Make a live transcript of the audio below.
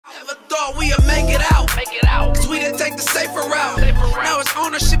thought we'd make it out. So we didn't take the safer route. Now it's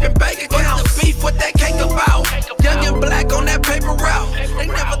ownership and bank accounts. What's the beef? What that cake about? Young and black on that paper route. They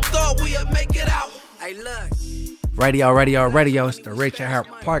never thought we'd make it out. Hey, look. Radio. It's the RAH40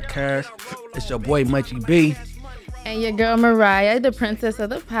 podcast. It's your boy Munchie B. And your girl Mariah, the princess of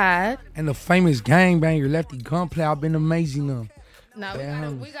the pod. And the famous gangbanger Lefty Gunplay. I've been amazing them. Now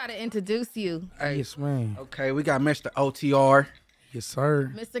we gotta introduce you. Hey, yes, man. Okay, we got Mr. OTR. Yes,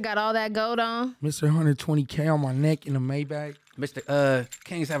 sir. Mr. got all that gold on. Mr. 120K on my neck in the Maybach. Mr.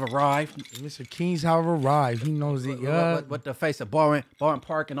 Kings have arrived. Mr. Kings have arrived. He knows it. What the face of Barton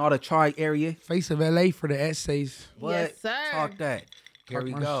Park and all the Tri area. Face of LA for the essays. What? Yes, sir. Talk that. Here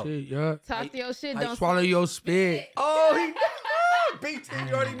we go. Shit, Talk your shit. I Don't swallow your spit. Oh, BT,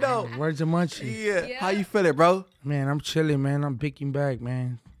 you already know. Words of Munchie. Yeah. How you feeling, bro? Man, I'm chilling, man. I'm picking back,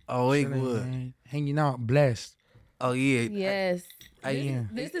 man. Oh, it Chilling, would. man. Hanging out, blessed. Oh, yeah. Yes.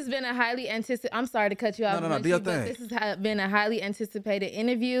 This has been a highly anticipated. I'm sorry to cut you off. No, do your but thing. this has been a highly anticipated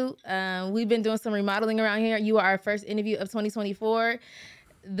interview. We've been doing some remodeling around here. You are our first interview of 2024.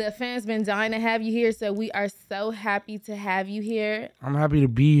 The fans been dying to have you here, so we are so happy to have you here. I'm happy to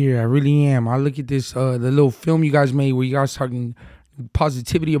be here. I really am. I look at this, the little film you guys made where you guys talking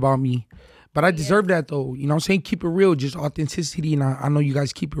positivity about me. But I deserve that, though. You know what I'm saying? Keep it real, just authenticity. And I know you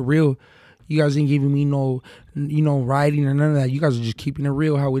guys keep it real. You guys ain't giving me no, writing or none of that. You guys are just keeping it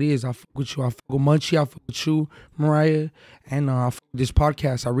real how it is. I fuck with you. I fuck with Munchie. I fuck with you, Mariah. And I fuck with this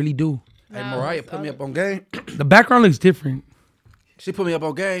podcast. I really do. Hey, Mariah put me up on game. The background looks different. She put me up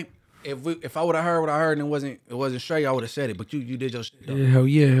on game. If I would have heard what I heard and it wasn't straight, I would have said it. But you did your shit, though. Yeah,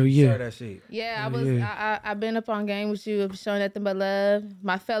 hell yeah. Share that shit. Yeah, I've been up on game with you, showing nothing but love.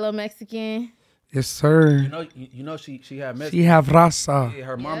 My fellow Mexican. Yes, sir. You know she had Mexican. She have raza. Yeah,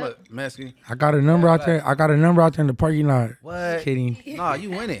 her mama Mexican. I got a number out there. I got a number out there in the parking lot. What? Kidding. Nah, you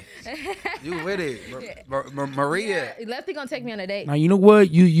win it. You win it. Maria. Yeah, Lefty gonna take me on a date. Now you know what?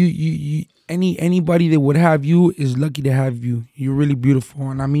 Anybody that would have you is lucky to have you. You're really beautiful,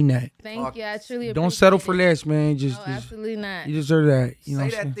 and I mean that. Thank you. I truly appreciate Don't settle for it. less, man. Absolutely not. You deserve that. You know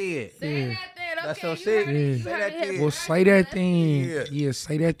Say what I'm that saying? then. Say that then. That's Okay, your you shit. heard it. You Say heard that it here then. Well, first. say that thing. Yeah. Yeah,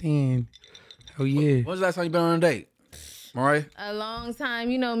 say that thing. Oh yeah. When's the last time you been on a date? Mariah? A long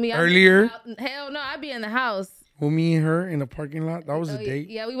time. You know me. Earlier? Hell no, I be in the house. Well, me and her in the parking lot. That was a date.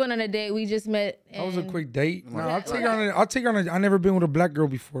 Yeah, we went on a date. We just met. That was a quick date. No, Yeah, I'll take her on. I never been with a black girl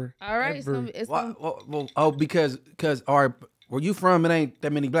before. All right. Ever. Because where you from, it ain't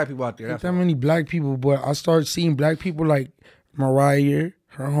that many black people out there. Not That's that why. many black people, but I started seeing black people like Mariah,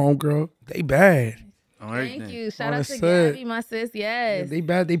 her homegirl. They bad. All right, Thank then. you. Shout out That's to it. Gabby, my sis. Yeah, Yes. they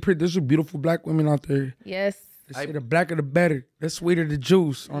bad. There's some beautiful black women out there. Yes. They say the blacker the better. The sweeter the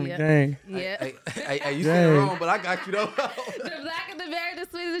juice on Yeah. the gang. Yeah. Hey, you said it wrong, but I got you though. The blacker the berry, the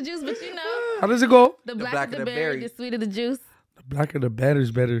sweeter the juice. But you know, How does it go? the blacker the berry, the sweeter the juice. The blacker the better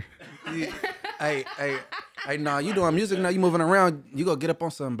is better. hey, nah, you doing music now? You moving around? You gonna get up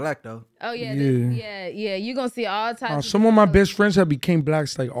on something black though? Oh yeah. Yeah. Yeah. You gonna see all types. Some of my best friends have became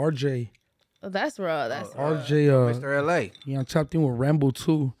blacks like RJ. Oh, that's raw. That's RJ, Mr. LA. yeah, I tapped in with Rambo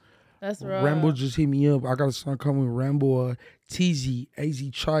too. that's raw. Rambo just hit me up. I got a song coming with Rambo, TZ, AZ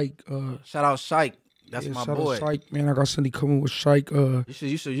Chike. Shout out Shike. That's my shout boy. out Shike, man. I got something coming with Shike.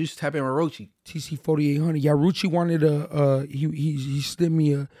 You should tap in with Rochi. TC 4800. Yeah, Rucci wanted he slipped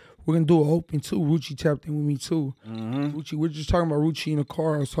me we're gonna do an open too. Rucci tapped in with me too. Rucci, we're just talking about Rucci in the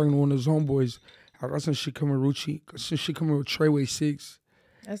car. I was talking to one of his homeboys. I got some shit coming with Rucci. Got some shit coming with Treyway 6.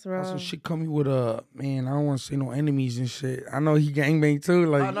 That's Got raw. some shit coming with man, I don't want to say no enemies and shit. I know he gangbang too.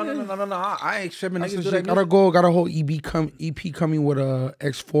 Like No. I ain't tripping. got Niggas some do shit. that Got a whole EP coming with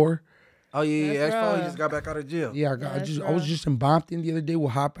X4. Oh yeah, That's X4 raw. just got back out of jail. Yeah, I was just in Bompton the other day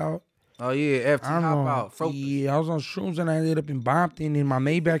with Hop Out. Oh yeah, FT I don't hop know. out. Focus. Yeah, I was on shrooms and I ended up in Bompton in my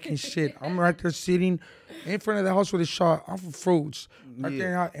Maybach and shit. I'm right there sitting in front of the house with a shot off of fruits. Right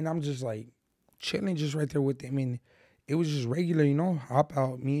there, and I'm just like chilling just right there with them. And it was just regular, Hop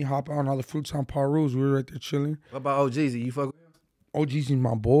Out, and all the fruits on Parus. We were right there chilling. What about OGZ? You fuck with him? OG's is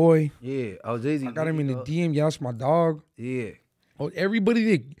my boy. Yeah, OGZ. I got him in the DM. Yeah, that's my dog. Yeah. Oh,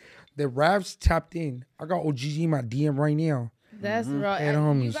 everybody that raps tapped in. I got OG's in my DM right now. That's raw. Hey, the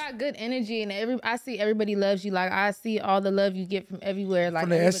And you homies. got good energy, and I see everybody loves you. Like I see all the love you get from everywhere. Like From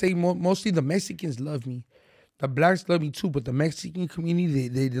the everybody- SA, mostly the Mexicans love me. The blacks love me too, but the Mexican community,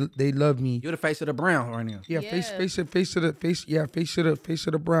 they love me. You're the face of the brown right now. Yeah, Yeah. face of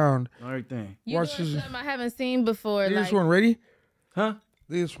the brown. Everything. You Watch doing this. something I haven't seen before. Look at Like this one, ready? Huh? Look at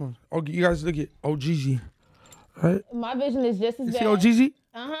this one. Oh, you guys look at OGZ. Right? my vision is just as You bad. see OGZ?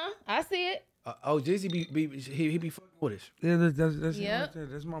 I see it. Jeezy he be fucking with us. Yeah, that's him Yep. right there.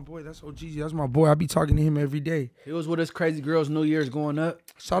 That's my boy. That's OG. That's my boy. I be talking to him every day. He was with us Crazy Girls New Year's going up.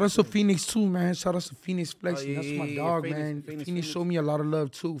 Shout out to Phoenix too, man. Shout out to Phoenix Flexing. That's my yeah, dog, Phoenix, man. Phoenix Phoenix showed me a lot of love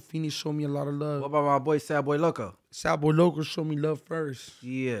too. Phoenix showed me a lot of love. What about my boy Sad Boy Loco? Sad Boy Local showed me love first.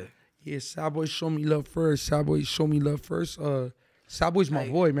 Yeah. Yeah, Sad Boy showed me love first. Sad Boy showed me love first. Sad Boy's my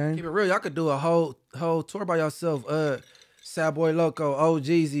boy, man. Keep it real. Y'all could do a whole tour by yourself. Sad Boy Loco,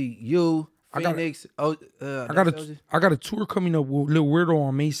 Jeezy, you, Phoenix. I got a tour coming up with Lil Weirdo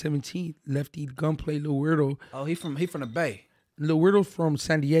on May 17th. Lefty Gunplay, Lil Weirdo. Oh, he from the Bay. Lil Weirdo from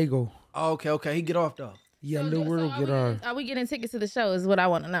San Diego. Oh, okay. He get off though. Yeah, Lil Weirdo get off. Are we getting tickets to the show? Is what I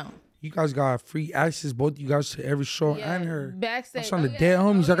want to know. You guys got free access, both you guys, to every show and her. Backstage. I'm trying to dead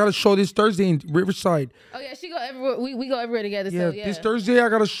homies. I got a show this Thursday in Riverside. Oh yeah, she go everywhere. We go everywhere together. Yeah, So, yeah. this Thursday I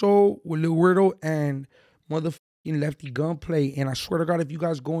got a show with Lil Weirdo and motherfucking Lefty Gunplay. And I swear to God, if you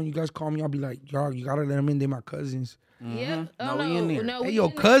guys go and you guys call me, I'll be like, y'all, you gotta let them in. They my cousins. Yeah. No, we in there. No, Hey, we yo,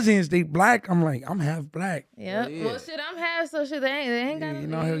 in there. cousins, they black. I'm like, I'm half black. Yeah. Yeah. Well, shit, I'm half, so shit, they ain't got You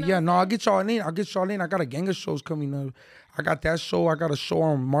know, yeah, no, I'll get y'all in. I got a gang of shows coming up. I got that show. I got a show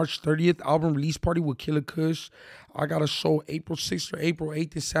on March 30th, album release party with Killer Kush. I got a show April 6th or April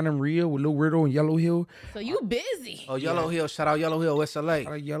 8th in Santa Maria with Lil Weirdo and Yellow Hill. So you busy. Oh, Yellow Hill. Shout out Yellow Hill, West LA. I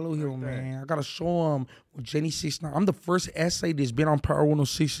got a Yellow Hill, man. I got a show with Jenny 69. I'm the first essay that's been on Power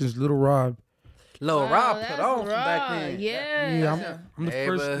 106 since Little Rob. Lil Rob put that's on from back raw. then. Yeah. Yeah, I'm the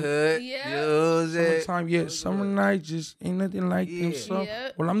first. Neighborhood. Yeah. Use it. Summertime, yeah, summer night just ain't nothing like them stuff.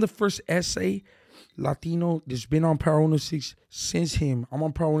 Yep. Well, I'm the first essay Latino that's been on Power 106 since him. I'm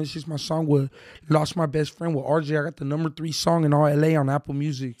on Power 106. My song with Lost My Best Friend with RJ. I got the #3 song in all LA on Apple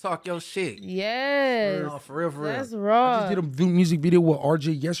Music. Talk your shit. Yes. No, for real. That's I raw. just did a music video with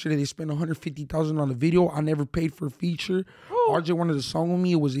RJ yesterday. They spent $150,000 on the video. I never paid for a feature. RJ wanted a song with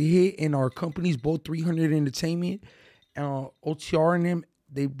me. It was a hit, and our companies, both 300 Entertainment, OTR and them,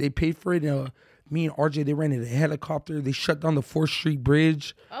 they paid for it. Me and RJ, they rented a helicopter. They shut down the 4th Street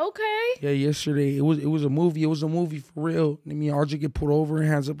Bridge. Okay. Yeah, yesterday. It was a movie. It was a movie for real. And me and RJ get pulled over,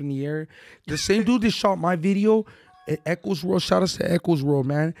 hands up in the air. The same dude that shot my video at Echoes World. Shout out to Echoes World,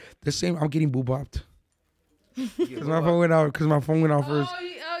 man. The same. I'm getting boo-bopped. Because my phone went out. First.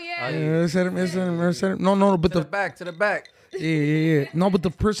 Oh yeah. Yeah, send him. No, but To the back. yeah. No, but the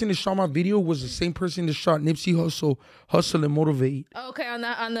person that shot my video was the same person that shot Nipsey Hustle and Motivate. Okay, on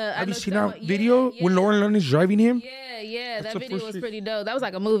the. Have you seen that video when Lauren London's driving him? Yeah. That's That the video first was pretty dope. That was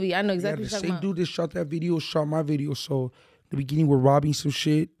like a movie. I know Yeah, exactly the what you're same talking about. dude that shot that video shot my video. So the beginning we're robbing some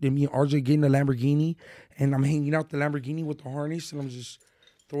shit. Then me and RJ getting the Lamborghini, and I'm hanging out the Lamborghini with the harness, and I'm just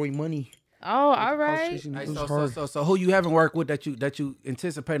throwing money. Oh, all right. Conversation, Hey, it was hard. so who you haven't worked with that you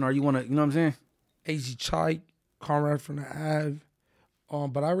anticipating or you want to, you know what I'm saying? AZ Chike, Conrad from the Ave.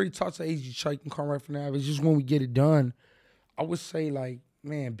 But I already talked to AZ Chike and Conrad from the Ave. It's just when we get it done. I would say, like,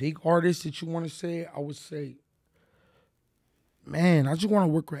 man, big artists that you want to say, I would say, man, I just want to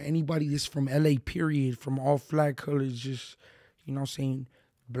work with anybody that's from LA, period, from all flag colors, just, you know what I'm saying?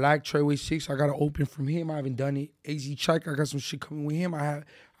 Black Treyway 6, I got to open from him. I haven't done it. AZ Chike, I got some shit coming with him. I've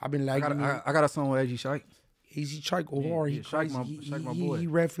been lagging. I got a song with AG Shike. AZ Chike go hard. He Shike crazy. my boy. He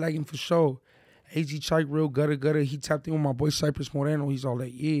red flagging for sure. AZ Chike real gutter. He tapped in with my boy Cypress Moreno. He's all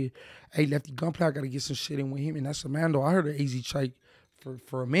like, yeah. Hey, Lefty Gunplay, I got to get some shit in with him. And that's a man, though. I heard of AZ Chike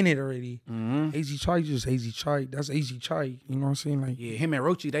for a minute already. AZ Chike just AZ Chike. That's AZ Chike. You know what I'm saying? Like, Yeah, him and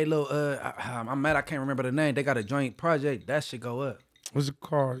Rochi, they little, I'm mad I can't remember the name. They got a joint project. That shit go up. what's it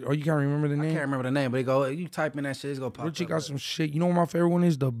called? Oh, you can't remember the I name? can't remember the name, but it go, you type in that shit, it's gonna pop Richie up. got some shit. You know what my favorite one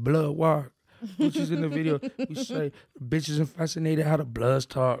is? The blood walk. Which is in the video. We say, bitches and fascinated how the bloods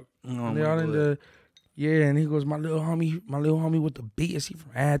talk. Oh, They my all in God. the, yeah, and he goes, my little homie with the biggest, he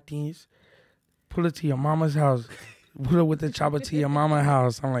from Athens. Pull it to your mama's house. Pull it with the chopper to your mama's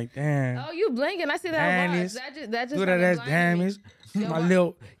house. I'm like, damn. Oh, you blinking. I see that Dennis. watch. That just Do that started ass blinding me. damage. My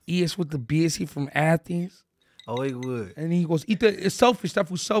little ES with the biggest, he from Athens. Oh, he would. And he goes, it's selfish. That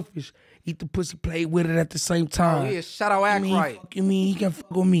was selfish. Eat the pussy, play with it at the same time. Oh, yeah, shout out Act Me, Right. fucking me, he can fuck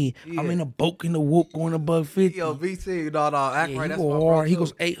with me. I'm in a boat in the whoop going above 50. Yo, VC, no, Act Yeah, Right, he that's go my bro, hard. He too.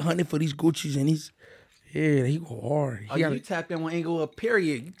 goes 800 for these Gucci's, and he go hard. Oh, He you tapped in with Inglewood,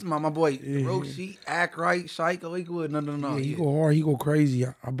 period. You talking about my boy, Roshi, Act Right, Shiko, Inglewood, no. he go hard. He go crazy.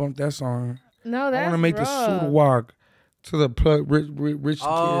 I bumped that song. No, that's I want to make the raw. suit walk to the plug, rich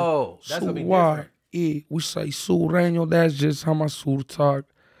Oh, kid. that's gonna be Suit walk. different. Yeah, we say sureño. That's just how my suit talk.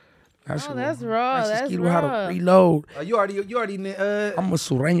 that's raw. That's Francisco raw. how to reload. You already. I'm a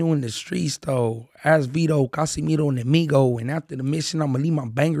sureño in the streets though. As Vito, Casimiro, and Amigo, and after the mission, I'ma leave my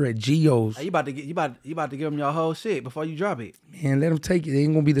banger at Gio's. You about to give them your whole shit before you drop it. Man, let them take it. It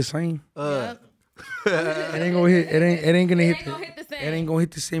ain't gonna be the same. Yep. It ain't gonna hit. It ain't gonna hit. It ain't gonna hit the same. It ain't gonna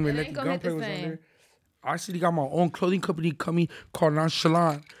hit the same. It And ain't Lefty gonna hit the Gunplay was on same. there. I actually got my own clothing company coming called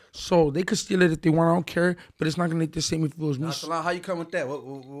Nonchalant. So they could steal it if they want. I don't care. But it's not gonna hit the same if it was me. Salon, how you come with that?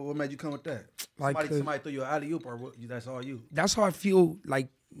 What made you come with that? Like, Somebody threw you an alley oop, or that's all you? That's how I feel. Like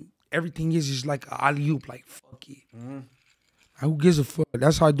everything is like an alley oop. Like fuck it. Like, who gives a fuck?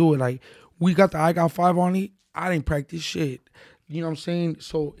 That's how I do it. Like we got the I got 5 on it. I didn't practice shit. You know what I'm saying?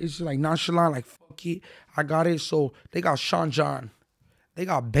 So it's just like nonchalant. Like fuck it. I got it. So they got Sean John. They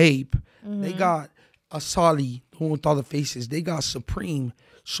got Babe. They got Asali, the one with all the faces. They got Supreme.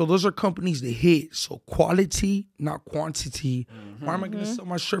 So those are companies that hit. So quality, not quantity. Why am I gonna sell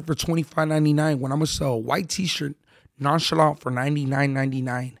my shirt for $25.99 when I'm gonna sell a white t-shirt nonchalant for $99.99? You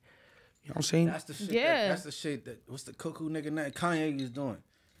know what I'm saying? That's the shit. Yeah. That's the shit that what's the cuckoo nigga name Kanye is doing.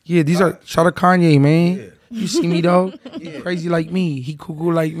 Yeah, these are shout out Kanye, man. Yeah. You see me though? Crazy like me. He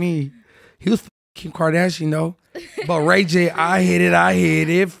cuckoo like me. He was Kim Kardashian though. But Ray J, I hit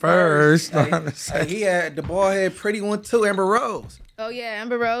it first. Hey, he had the bald head pretty one too, Amber Rose. Oh yeah,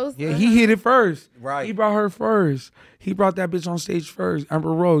 Amber Rose. Yeah, he hit it first. Right. He brought her first. He brought that bitch on stage first.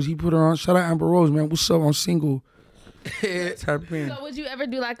 Amber Rose. He put her on. Shout out Amber Rose, man. What's up? I'm single. Tap in. So would you ever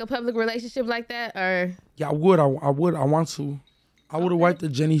do like a public relationship like that, or? Yeah, I would. I want to. I would have wiped the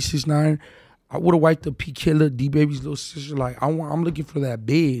Jenny 6ix9ine. I would have wiped the P Killer, D Baby's little sister. Like I'm looking for that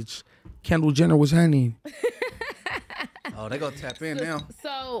bitch. Kendall Jenner was her name. Oh, they gonna tap in now.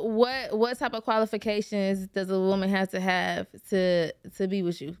 So what type of qualifications does a woman have to be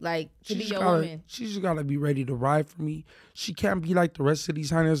with you, like to be your woman? She just gotta be ready to ride for me. She can't be like the rest of these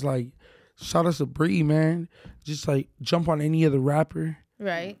hunters. Like shout out to Bree, man. Just like jump on any other rapper.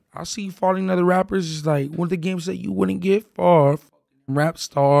 Right. I see you following other rappers. It's like one of the games that you wouldn't get far. Rap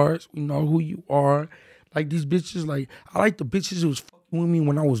stars, we know who you are. Like these bitches, like I like the bitches who was fucking with me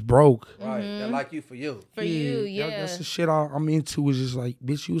when I was broke. Right, they like you for you. For you, yeah. That's the shit I'm into. Is just like,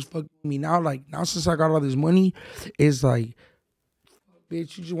 bitch, you was fucking with me. Now since I got all this money, it's like,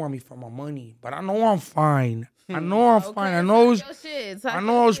 bitch, you just want me for my money. But I know I'm fine. I know I'm fine. I know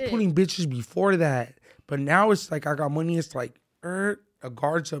I was putting bitches before that. But now it's like I got money. It's like, a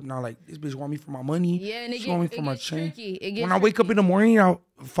guard's up now. Like, this bitch want me for my money. Yeah, and she want me for my gets chain. tricky. When I wake up in the morning,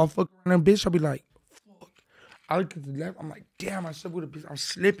 if I fuck around that bitch, I'll be like, fuck. I look at the left. I'm like, damn, I slept with a bitch. I'm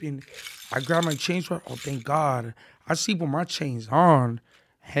slipping. I grab my chains. Oh, thank God. I sleep with my chains on.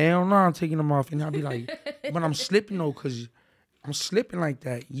 Hell no, I'm taking them off. And I'll be like, but I'm slipping though, because I'm slipping like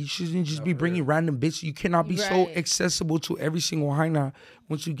that. You shouldn't just be bringing random bitches. You cannot be so accessible to every single hyena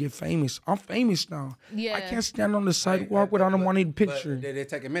once you get famous. I'm famous now. Yeah. I can't stand on the sidewalk without them wanting a picture. Did it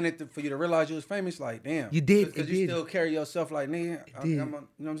take a minute for you to realize you was famous? Like, damn. You did. Because you still carry yourself like, nigga. You know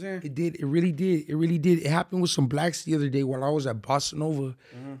what I'm saying? It did. It really did. It really did. It happened with some blacks the other day while I was at Bossa Nova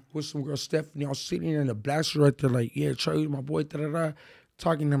with some girl, Stephanie. I was sitting there and the blacks were right there like, yeah, Charlie's my boy, da-da-da.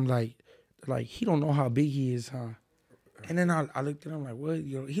 Talking to him like, he don't know how big he is, huh? And then I looked at him like, what?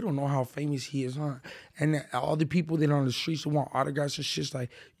 You know, he don't know how famous he is, huh? And then all the people that on the streets who want autographs and shit's like,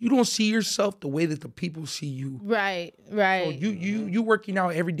 you don't see yourself the way that the people see you. Right. So you working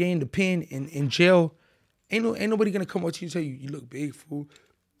out every day in the pen in jail. Ain't nobody gonna come up to you and tell you look big, fool.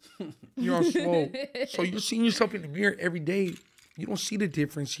 You're on swole. So you're seeing yourself in the mirror every day. You don't see the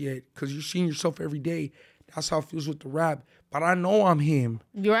difference yet because you're seeing yourself every day. That's how it feels with the rap. But I know I'm him.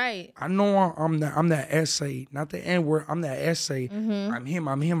 Right. I know I'm that essay, not the N word. I'm that essay. I'm him.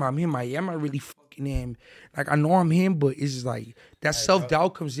 I am. I really fucking him. Like I know I'm him, but it's just like that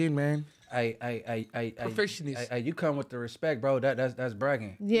self-doubt comes in, man. Perfectionist. You come with the respect, bro. That's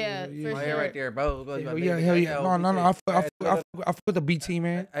bragging. Yeah, for My sure. hair right there, bro. Hell yeah. No. I fuck with the B team,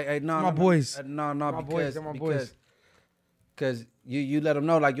 man. My boys. No, boys. Because you let them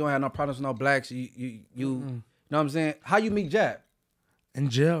know like you don't have no problems with no blacks. You know what I'm saying? How you meet Jap? In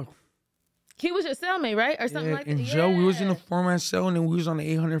jail. He was your cellmate, right? Or something like that? In jail, we was in a 4-man cell and then we was on the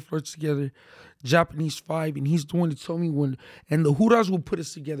 800 floor together. Japanese 5, and he's the one that told me when, and the Hudas will put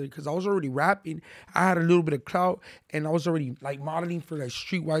us together because I was already rapping. I had a little bit of clout, and I was already like modeling for like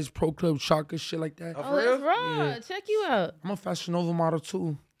Streetwise Pro Club, Shaka, shit like that. Oh, that's raw. Yeah. Check you out. I'm a Fashion Nova model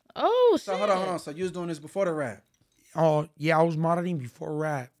too. Oh, shit. So hold on. So you was doing this before the rap? Oh, yeah, I was modeling before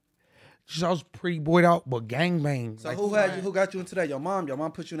rap. Just I was pretty boyed out, but gangbang. So like, who got you into that? Your mom? Your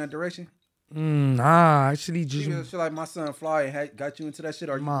mom put you in that direction? Nah, actually, just You feel like my son Fly got you into that shit,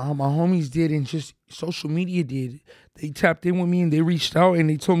 or my homies did, and just social media did. They tapped in with me and they reached out and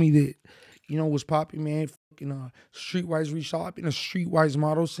they told me that, you know, what's popping, man. Fucking Streetwise reached out. I've been a Streetwise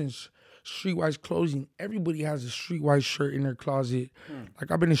model since Streetwise clothing. Everybody has a Streetwise shirt in their closet.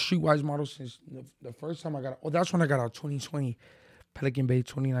 Like, I've been a Streetwise model since the first time I got. That's when I got out. 2020, Pelican Bay,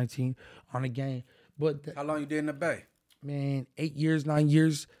 2019 on the game. But how long you did in the Bay? Man, 8 years, 9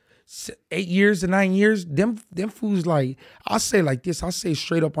 years. 8 years to 9 years, them fools, like, I'll say like this, I'll say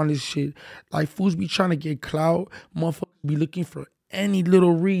straight up on this shit, like, fools be trying to get clout, motherfuckers be looking for any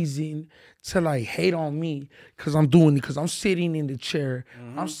little reason to, like, hate on me, because I'm doing it, because I'm sitting in the chair,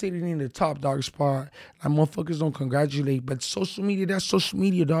 I'm sitting in the top dog spot, like, motherfuckers don't congratulate, but social media, that's social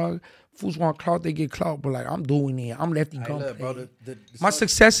media, dog. Fools want clout, they get clout, but, like, I'm doing it, I'm Lefty Gunplay. Bro, my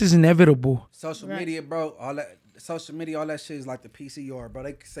success is inevitable. Social media, bro, all that. Social media, all that shit is like the PCR, bro.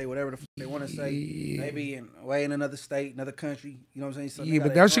 They can say whatever the fuck they want to say. Maybe in another state, another country. You know what I'm saying? So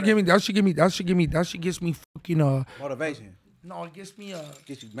but that should gets me fucking motivation. No, it gets me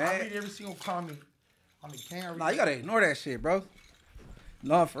Get you mad. I read every single comment on the camera. Nah, you gotta ignore that shit, bro.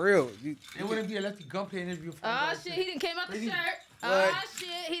 No, for real. It wouldn't be a Lefty Gunplay interview. Oh shit, he didn't came out the shirt. What? Oh shit,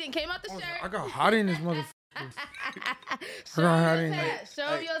 he didn't came out the shirt. I got hot in this motherfucker. Show him your tats. Show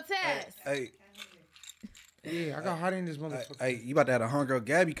him your tats. Hey. Yeah, I got hot in this motherfucker. Hey, you about to have a homegirl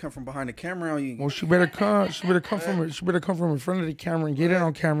Gabby come from behind the camera on you. Well, she better come. She better come from in front of the camera and get it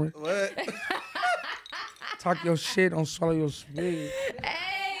on camera. What? Talk your shit, don't swallow your spit.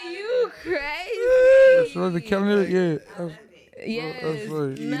 Hey, you crazy. So the calendar, yeah. Yes.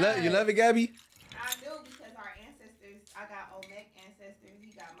 Right. You love it, Gabby? I do, because our ancestors, I got Olmec ancestors.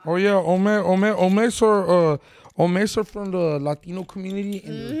 He got my Oh yeah, Olmecs are from the Latino community,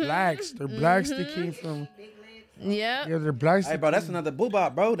 and they're blacks. They're blacks that came from. Yep. Yeah, they're blacks. Hey, bro, that's another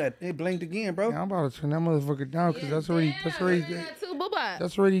boobop, bro. That it blinked again, bro. Yeah, I'm about to turn that motherfucker down because that's already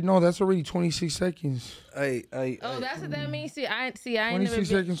 26 seconds. Hey. Oh, that's what that means. See, I ain't 26 never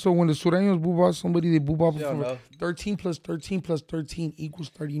seconds. So when the Sureños boob out somebody, they boob out Yeah, from bro. 13 plus 13 plus 13 equals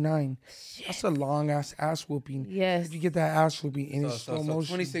 39. That's a long ass whooping. Yes. If you get that ass whooping in slow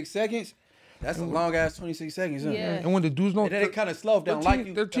motion. 26 seconds? That's a long ass 26 seconds, huh? Yeah. And when the dudes know, And then it kind of slowed down 13, like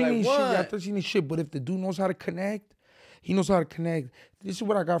you. 13 like, ain't shit. what? Yeah, 13 ain't shit. But if the dude knows how to connect, he knows how to connect. This is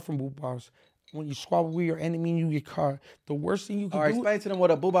what I got from boob bops. When you squabble with your enemy and you get caught, the worst thing you can All right, do. explain to them what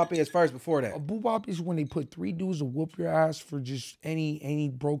a boobop is first before that. A boobop is when they put 3 dudes to whoop your ass for just any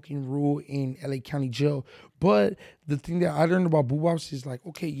broken rule in LA County jail. But the thing that I learned about boobops is like,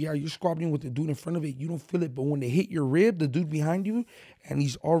 okay, yeah, you're squabbling with the dude in front of it, you don't feel it, but when they hit your rib, the dude behind you, and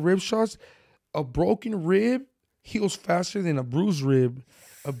these all rib shots, a broken rib heals faster than a bruised rib.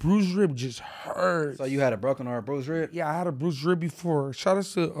 A bruised rib just hurts. So you had a broken or a bruised rib? Yeah, I had a bruised rib before. Shout out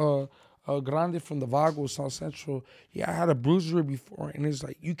to Grande from the Vago, South Central. Yeah, I had a bruised rib before, and it's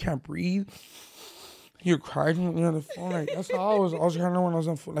like you can't breathe. You're crying when you're on the phone. Like, that's how I was kind of when I was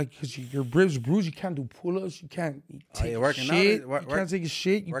on phone. Like, because your ribs bruised, you can't do pull-ups. You can't take working shit. out. You can't take a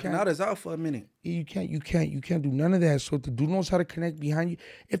shit. Working out is out for a minute. You can't do none of that. So if the dude knows how to connect behind you,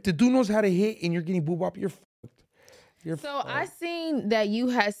 if the dude knows how to hit and you're getting boob up, you're fucked. So I seen that you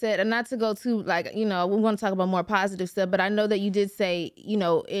had said, and not to go too, like, you know, we want to talk about more positive stuff, but I know that you did say, you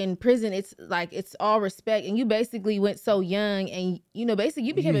know, in prison, it's like, it's all respect, and you basically went so young, and, you know, basically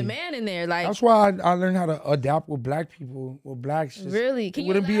you became a man in there. Like, that's why I learned how to adapt with black people, with blacks. Just, really? Can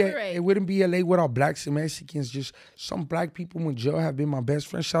you elaborate? It wouldn't be LA without blacks and Mexicans. Just some black people in jail have been my best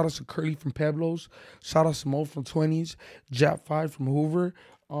friends. Shout out to Curly from Pueblos. Shout out to Mo from 20s. Jap 5 from Hoover.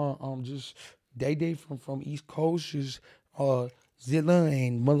 Just Day from East Coast. Just Zilla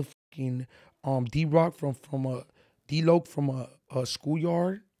and motherfucking D-Rock from D-Loke from a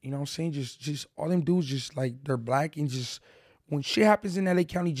schoolyard. You know what I'm saying? Just all them dudes just like they're black, and just when shit happens in LA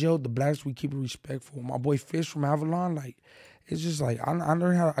County Jail, the blacks, we keep it respectful. My boy Fish from Avalon, like it's just like I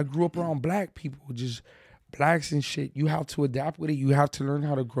learned how I grew up around black people, just blacks and shit. You have to adapt with it. You have to learn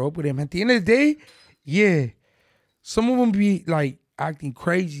how to grow up with them. At the end of the day, yeah, some of them be like acting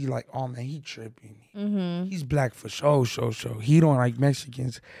crazy, like, oh man, he tripping. He's black for sure. He don't like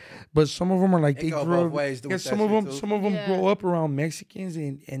Mexicans, but some of them are like they grow up. Yeah, some of them grow up around Mexicans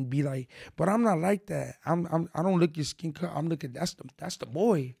and be like, but I'm not like that. I don't look at skin color. I'm looking. That's the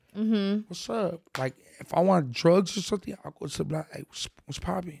boy. What's up? Like if I want drugs or something, I'll go to the black. Hey, what's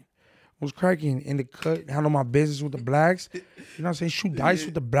popping? What's cracking in the cut? Handle my business with the blacks. You know what I'm saying? Shoot dice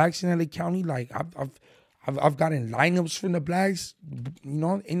with the blacks in LA County. Like I've gotten lineups from the blacks. You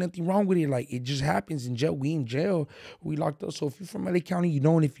know, ain't nothing wrong with it. Like, it just happens in jail. We in jail. We locked up. So if you're from LA County, you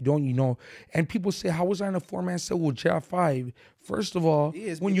know, and if you don't, you know. And people say, how was I in a 4-man cell with jail 5? First of all,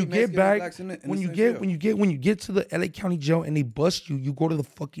 when you get back, when you get to the LA County jail and they bust you, you go to the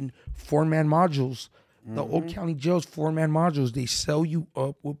fucking 4-man modules. The old county jails, 4-man modules. They sell you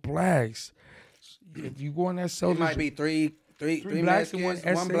up with blacks. If you go in that cell, it might be three blacks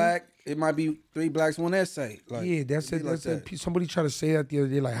and one black. It might be 3 blacks, 1 essay. Like, yeah, that's it. That's it. Somebody tried to say that the other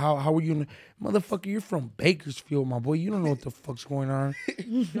day. Like, how are you? Motherfucker, you're from Bakersfield, my boy. You don't know what the fuck's going on.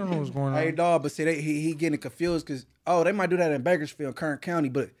 You don't know what's going on. Hey, dog, but see, he getting confused because, they might do that in Bakersfield, Kern County,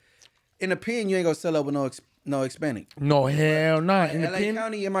 but in the pen, you ain't going to sell up with no Hispanic. No, hell not. In LA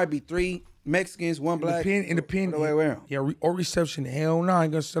County, it might be 3 Mexicans, 1 black. In the pen. The way around. Yeah, or reception. Hell no, I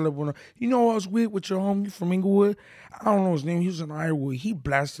ain't gonna sell up with no. You know what I was with your homie from Inglewood? I don't know his name. He was in Ironwood. He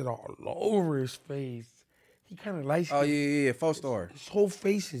blasted all over his face. He kind of likes. Oh yeah, 4-star. His whole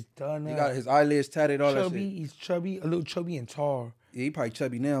face is done. He got his eyelids tatted, all chubby, that shit. He's chubby, a little chubby and tall. Yeah, he probably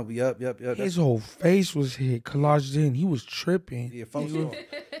chubby now, but yup. His whole face was hit, collaged in. He was tripping. Yeah, 4-star.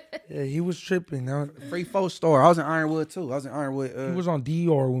 Yeah, he was tripping. Free 4-star. I was in Ironwood too. He was on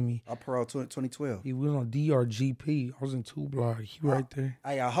DR with me. I paroled 2012. He was on DR GP. I was in 2 block. He right there.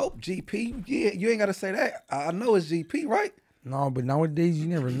 Hey, I hope GP. Yeah, you ain't gotta say that. I know it's GP, right? No, but nowadays you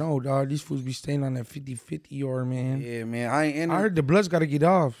never know, dog. These fools be staying on that 50-50 yard, man. Yeah, man. I ain't in. I heard the Bloods got to get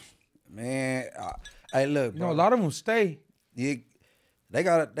off. Man, hey, look, bro. You know, a lot of them stay. Yeah, they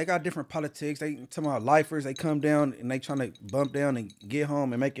got different politics. They talking about lifers. They come down and they trying to bump down and get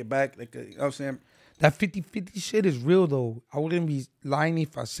home and make it back. You know what I'm saying? That 50-50 shit is real, though. I wouldn't be lying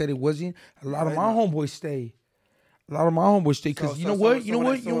if I said it wasn't. A lot of my homeboys stay. Because you know what? You know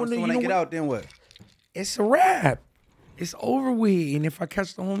what? When they get out, then what? It's a wrap. It's over with. And if I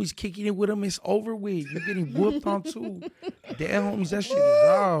catch the homies kicking it with them, it's over with. You're getting whooped on too. Damn, homies, that shit is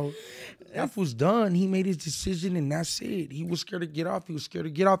out. That fool's done. He made his decision and that's it. He was scared to get off.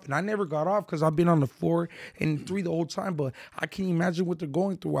 And I never got off because I've been on the 4 and 3 the whole time. But I can't imagine what they're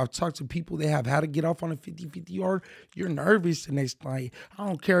going through. I've talked to people that have had to get off on a 50-50 yard. You're nervous the next night. I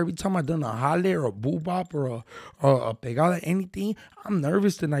don't care. Every time I've done a holler or a boo-bop or a pegada, anything, I'm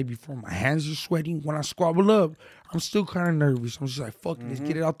nervous the night before. My hands are sweating. When I squabble up, I'm still kind of nervous. I'm just like, fuck it, let's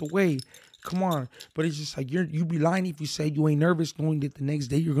get it out the way. Come on. But it's just like, you be lying if you say you ain't nervous knowing that the next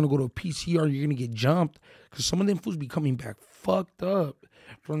day you're going to go to a PCR, you're going to get jumped. Because some of them fools be coming back fucked up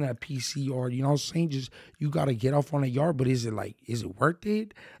from that PCR. You know what I'm saying? Just, you got to get off on a yard. But is it worth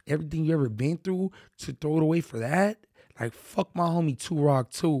it? Everything you ever been through to throw it away for that? Like, fuck my homie 2 Rock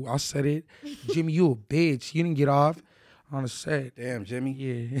too. I said it. Jimmy, you a bitch. You didn't get off on the set. Damn, Jimmy.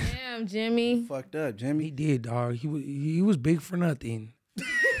 Yeah. Damn, Jimmy. Fucked up, Jimmy. He did, dog. He was big for nothing.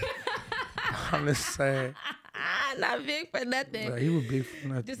 On the set. Not big for nothing. Like, he was big for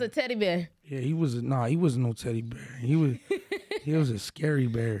nothing. Just a teddy bear. Yeah, he wasn't no teddy bear. He was a scary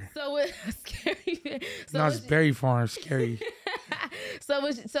bear. So what? Scary bear. So no, it's Berry Farm, scary. So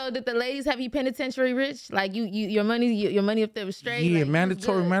did the ladies have you penitentiary rich? Like your money up there was straight? Yeah, like,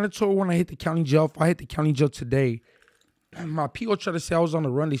 mandatory when I hit the county jail. If I hit the county jail today, my PO tried to say I was on the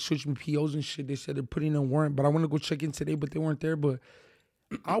run. They switched me POs and shit. They said they're putting in a warrant, but I went to go check in today, but they weren't there. But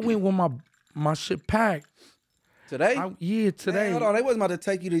I went with my shit packed. Today? Today. Man, hold on, they wasn't about to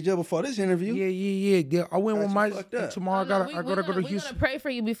take you to jail before this interview. Yeah. I went with my. Tomorrow I gotta go to Houston. We're gonna pray for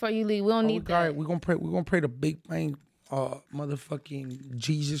you before you leave. We don't need that. We're gonna pray the big man, motherfucking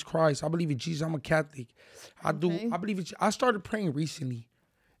Jesus Christ. I believe in Jesus. I'm a Catholic. I believe in. I started praying recently,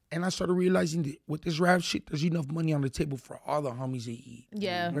 and I started realizing that with this rap shit, there's enough money on the table for all the homies to eat.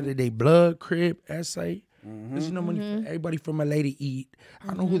 Yeah. Whether they blood, crib, essay. There's enough money for everybody from LA to eat.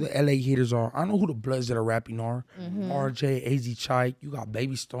 I know who the LA hitters are. I know who the Bloods that are rapping are. RJ, AZ Chike. You got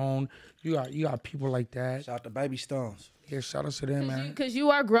Baby Stone. You got people like that. Shout out to Baby Stones. Yeah, shout out to them, man. Because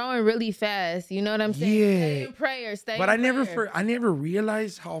you are growing really fast. You know what I'm saying? Yeah. Stay in prayer. But I never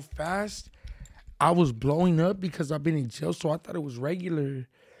realized how fast I was blowing up because I've been in jail. So I thought it was regular.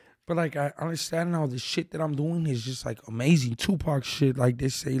 But like I understand now the shit that I'm doing is just like amazing Tupac shit. Like they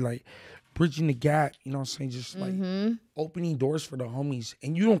say, like bridging the gap, you know what I'm saying? Just like opening doors for the homies.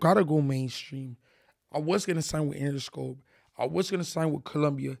 And you don't gotta go mainstream. I was gonna sign with Interscope. I was gonna sign with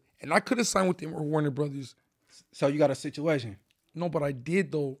Columbia. And I could have signed with them or Warner Brothers. So you got a situation? No, but I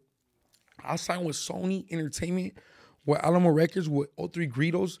did though. I signed with Sony Entertainment, with Alamo Records, with 03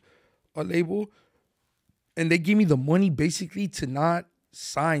 Gritos, a label. And they gave me the money basically to not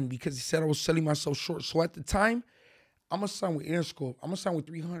sign because they said I was selling myself short. So at the time, I'm going to sign with Interscope. I'm going to sign with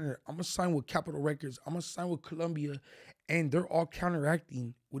 300. I'm going to sign with Capitol Records. I'm going to sign with Columbia. And they're all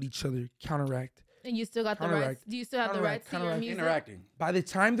counteracting with each other. Counteract. And you still got the rights? Do you still have the rights to your music? Interacting. By the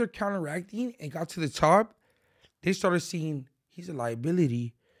time they're counteracting and got to the top, they started seeing he's a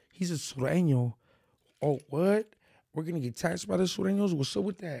liability. He's a sureño. Oh, what? We're going to get taxed by the sureños? What's up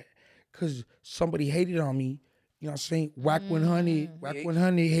with that? Because somebody hated on me. You know what I'm saying? Whack 100. Whack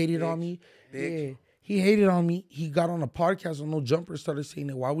 100 hated on me. Yeah. He hated on me. He got on a podcast on No Jumper, started saying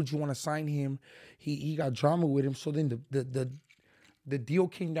that why would you want to sign him? He got drama with him. So then the deal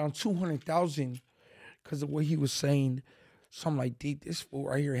came down 200,000 because of what he was saying. So I'm like, dude, this fool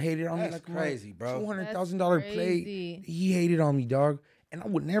right here hated on me. That's like crazy, bro. $200,000 play. He hated on me, dog. And I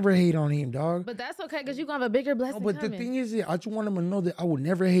would never hate on him, dog. But that's okay because you're going to have a bigger blessing But coming. the thing is, I just want him to know that I would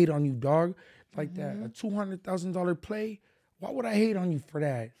never hate on you, dog. Like that. A $200,000 play. Why would I hate on you for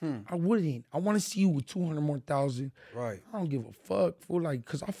that? I wouldn't. I want to see you with 200 more thousand. Right. I don't give a fuck, fool. Like,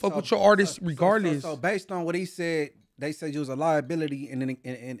 cause I fuck with your artist regardless. So based on what he said, they said you was a liability, and then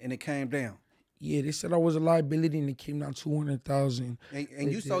it came down. Yeah, they said I was a liability, and it came down 200,000.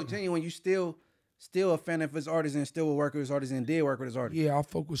 And you so genuine. You still a fan of his artists, and still will work with his artists, and did work with his artists. Yeah, I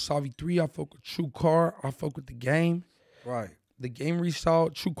fuck with Savi 3. I fuck with True Car. I fuck with The Game. Right. The Game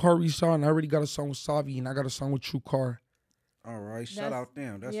resold, True Car resold, and I already got a song with Savi, and I got a song with True Car. All right, shout out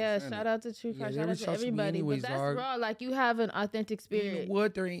them. That's shout out to True Car. Yeah, shout out to everybody. anyways, but that's dog. raw. Like, you have an authentic spirit. You know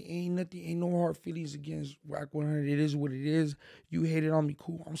what? There ain't nothing, ain't no hard feelings against Whack 100. It is what it is. You hated on me,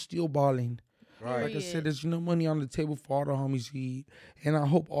 cool. I'm still balling. Right. Like I said, there's no money on the table for all the homies he eat. And I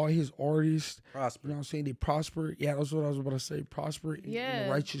hope all his artists, prosper. You know what I'm saying? They prosper. Yeah, that's what I was about to say. Prosper in a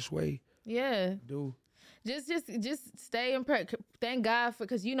righteous way. Yeah. Do. Just stay in prayer. Thank God for,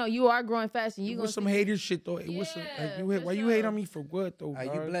 because you know you are growing fast and you was some hater shit though. It was some, like, why you hate on me for what though?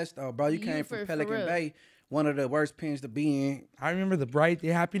 You blessed though, bro. You came from Pelican Bay, one of the worst pens to be in. I remember the bright. They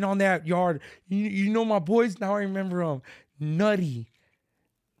happened on that yard. You know my boys now. I remember them. Nutty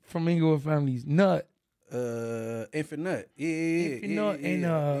from Inglewood Families. Nut. Infinite. And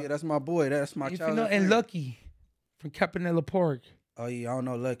that's my boy. That's my child. And Lucky from Campanella Park. Oh yeah, I don't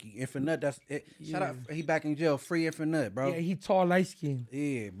know Lucky. Infinite, that's it. Shout out, he back in jail. Free Infinite, bro. Yeah, he tall, light skin.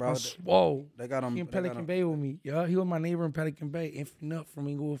 Yeah, bro. Whoa. They got him in Pelican Bay with me. Yeah, he was my neighbor in Pelican Bay. Infinite from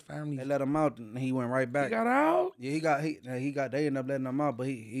Inglewood Families. They let him out and he went right back. He got out? Yeah, he got they ended up letting him out, but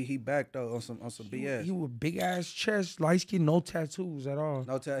he back though on some BS. He was big ass chest, light skin, no tattoos at all.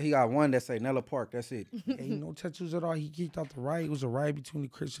 He got one that say Nella Park, that's it. Yeah, no tattoos at all. He kicked out the riot. It was a riot between the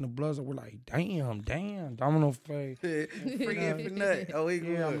Crips and the Bloods. And we're like, damn, domino flag. Free Infinite. Oh,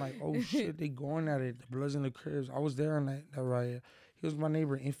 yeah, I'm like, oh shit, they going at it. The Bloods and the Crips. I was there on that riot. He was my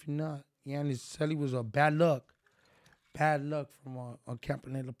neighbor, Infinite. Yeah, and his celly was a bad luck. Bad luck from on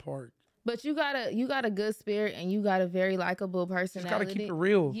Campanella Park. But you got a good spirit and you got a very likable personality. Just gotta keep it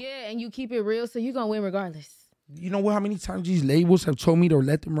real. Yeah, and you keep it real, so you gonna win regardless. You know what? How many times these labels have told me to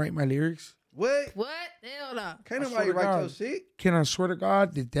let them write my lyrics? What? Hell no. Can't nobody write your shit? Can I swear to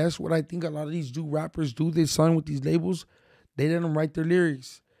God that that's what I think a lot of these rappers do? They sign with these labels. They let them write their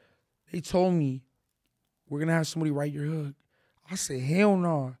lyrics. They told me, we're gonna have somebody write your hook. I said, hell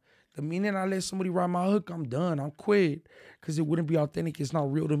no. The minute I let somebody write my hook, I'm done. I'm quit. Cause it wouldn't be authentic. It's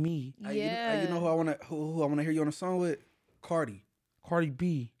not real to me. Yeah. You know who I wanna hear you on a song with? Cardi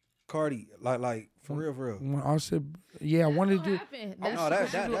B. Cardi, like for real. When I said, yeah, I wanted to do.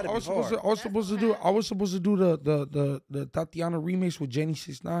 I was supposed to do the Tatiana remix with Jenny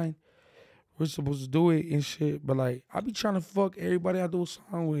 69. We're supposed to do it and shit, but like I be trying to fuck everybody I do a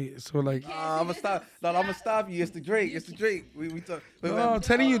song with. So like, I'm gonna stop. No, I'm gonna stop you. It's the Drake. We talk. I'm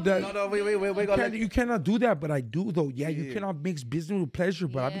telling you that. No, wait. You cannot do that, but I do though. Yeah, you cannot mix business with pleasure,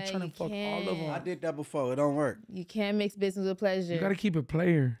 but I be trying to fuck all of them. I did that before. It don't work. You can't mix business with pleasure. You gotta keep it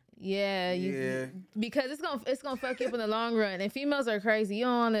player. Yeah. Because it's gonna fuck you up in the long run. And females are crazy. You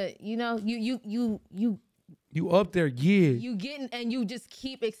don't wanna, You up there, yeah. You getting and you just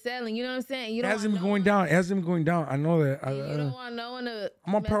keep excelling. You know what I'm saying? You don't As him going down. I know that. You don't want no one to.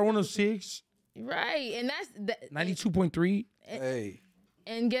 I'm on Power 106. Right, and that's 92.3. Hey.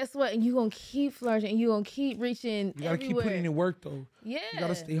 And guess what? And you gonna keep flourishing. You gonna keep reaching. You gotta keep putting in work though. Yeah. You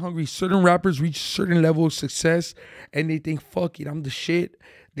gotta stay hungry. Certain rappers reach a certain level of success, and they think, "Fuck it, I'm the shit.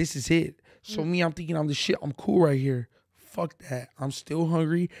 This is it." So me, I'm thinking I'm the shit. I'm cool right here. Fuck that. I'm still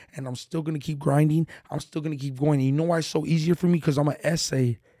hungry, and I'm still gonna keep grinding. I'm still gonna keep going. And you know why it's so easier for me? Because I'm an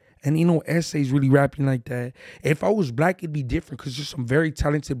essay. And you know, essays really rapping like that. If I was black, it'd be different because there's some very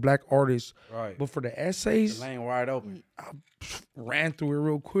talented black artists. Right. But for the essays, the lane wide open. I ran through it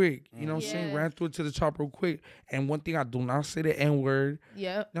real quick. You know what I'm saying? Ran through it to the top real quick. And one thing, I do not say the N-word. Yep. You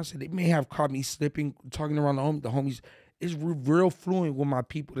know what I'm saying? They may have caught me slipping, talking around the homies. It's real fluent with my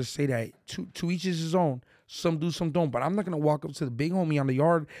people to say that. To each is his own. Some do, some don't. But I'm not gonna walk up to the big homie on the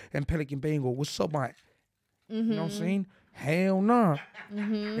yard and Pelican Bay and go, "What's up, mate?" You know what I'm saying? Hell nah.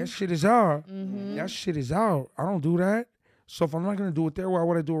 That shit is out. That shit is out. I don't do that. So if I'm not gonna do it there, why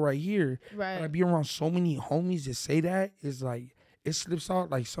would I do it right here? Right. But I be around so many homies that say that, it's like it slips out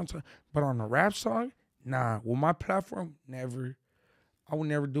like sometimes. But on a rap song, nah. With my platform, never. I would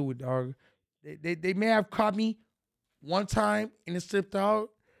never do it, dog. They may have caught me one time and it slipped out.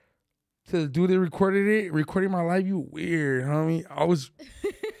 To the dude that recording my live, you weird, homie. I was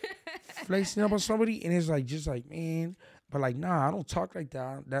flexing up on somebody and it's like just like, man. But like, nah, I don't talk like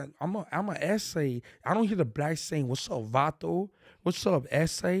that. I'm a essay. I don't hear the black saying, "What's up, Vato? What's up,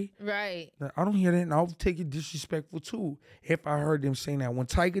 essay?" Right. I don't hear that, and I'll take it disrespectful too. If I heard them saying that when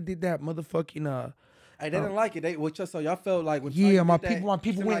Tyga did that motherfucking Hey, they didn't like it. So y'all felt like when yeah, Tyga my did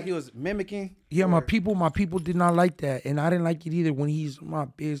people that, went like he was mimicking. yeah, or- my people did not like that, and I didn't like it either. When he's my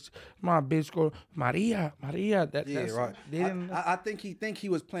bitch go Mariah, that's right. They didn't. I think he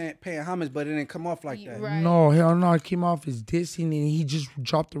was paying homage, but it didn't come off like that. Right. No, hell no. It came off as dissing, and he just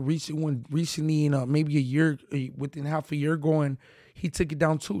dropped a recent one recently in maybe a year, within half a year going. He took it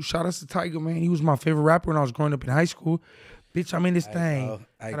down too. Shout out to Tyga, man. He was my favorite rapper when I was growing up in high school. Bitch, I'm in this thing.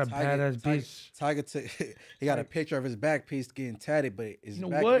 Hey, Got a badass bitch. Tyga took. He got a picture of his back piece getting tatted, but his You know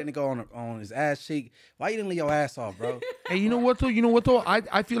back what? didn't go on his ass cheek. Why you didn't leave your ass off, bro? Hey, you know what though?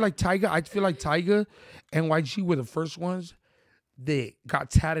 I feel like Tyga and YG were the first ones that got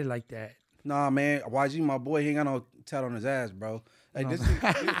tatted like that. Nah, man. YG, my boy, he ain't got no tat on his ass, bro. Hey, this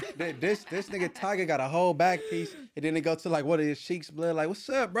nigga Tyga got a whole back piece, and then they go to like one of his cheeks blood. Like, what's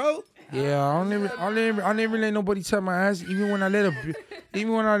up, bro? Yeah, I never let nobody tap my ass. Even when I let a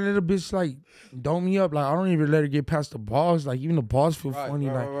bitch like dome me up, like I don't even let her get past the balls. Like even the balls feel funny.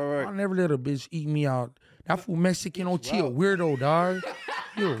 Like I never let a bitch eat me out. That fool Mexican OT a weirdo, dog.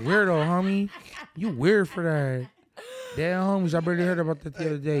 You a weirdo, homie. You weird for that. Damn, homies, I barely heard about that the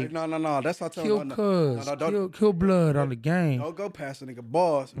other day. No. That's what I Kill cuz, kill blood on the game. Don't go past a nigga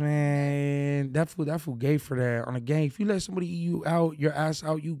boss. Man, that fool gay for that on the game. If you let somebody eat you out, your ass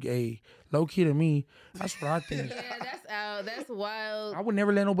out, you gay. Low key to me. That's what I think. Yeah, that's out. That's wild. I would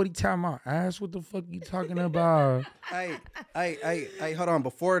never let nobody tap my ass. What the fuck you talking about? Hey, hold on.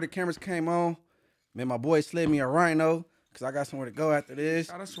 Before the cameras came on, man, my boy slid me a rhino. Cause I got somewhere to go after this.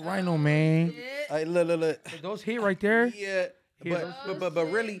 Shout out to Rhino, man. Hey, look. Those hit right there. Yeah,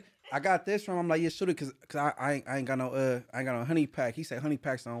 but really, I got this from him. Like, yeah, shoot it, cause I ain't got no honey pack. He said honey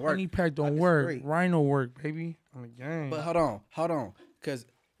packs don't work. Honey pack don't work. Rhino work, baby. On the game. But hold on, cause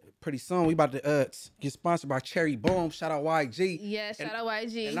pretty soon we about to get sponsored by Cherry Boom. Shout out YG. Yeah, shout out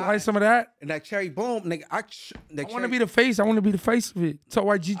YG. Buy some of that. And that Cherry Boom, nigga, I want to be the face. I want to be the face of it. So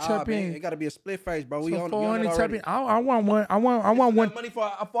YG tap man, in. it got to be a split face, bro. We So on 400 tap already. in. I want one. I want one. Money for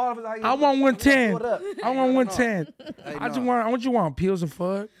I want 110. I want 110. Hey, I just no. want. What you want? Pills and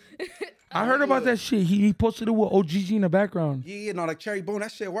fuck. I heard about that shit. He posted it with OGG in the background. Yeah, no, like Cherry Boom,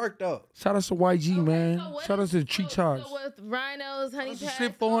 that shit worked though. Shout out to YG, man. So what Shout out is- to the Tree Talks. So with rhinos, honey Rest in packs,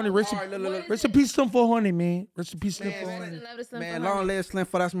 Slim 400. Rest Alright, look. in peace, Slim 400, man. Rest in peace, Slim Man, 400. love to Slim Man, 400. long live Slim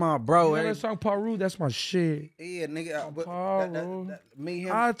for that's my bro. You know eh? that song Paru? That's my shit. Yeah, nigga. But Paru. me,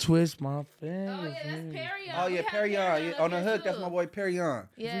 him. I twist my fingers. Oh yeah, that's Perion. Oh We yeah, have Perion. Yeah, on the here, hook, that's too. my boy Perion.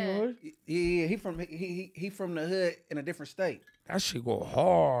 Yeah. Yeah, he from the hood in a different state. That shit go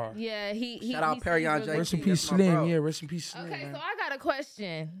hard. Yeah, he Shout out he's Perion really- Rest in JT, peace, that's my bro. Slim. Yeah, rest in peace, Slim. Okay, man. so I got a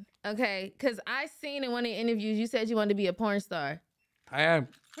question. Okay, because I seen in one of the interviews you said you wanted to be a porn star. I am.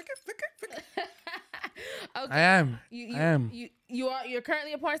 Okay. I am. You I am. You're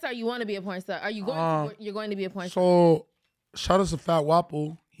currently a porn star. Or you want to be a porn star? Are you going? You're going to be a porn star. So, shout out to Fat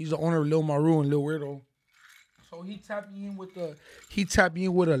Wapo. He's the owner of Lil Maru and Lil Weirdo. So he tapped me in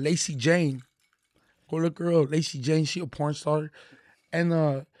with a Lacey Jane. Go look her up. Lacey Jane, she a porn star.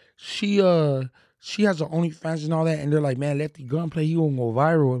 And she has her OnlyFans and all that. And they're like, man, Lefty Gunplay, he gonna go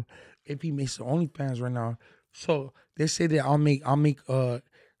viral if he makes the OnlyFans right now. So they say that I'll make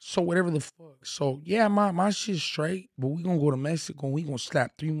so whatever the fuck. So yeah, my shit's straight, but we gonna go to Mexico and we gonna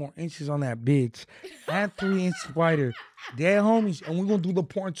slap 3 more inches on that bitch. And 3 inches wider. Dead homies. And we gonna do the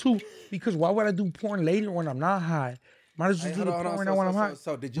porn too. Because why would I do porn later when I'm not high? Might as well do the porn right now when I'm high.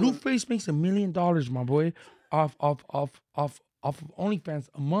 So did you? Blueface makes $1 million, my boy, off of OnlyFans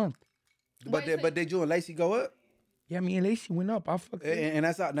a month. But did you and Lacey go up? Yeah, me and Lacey went up. I fucked her. And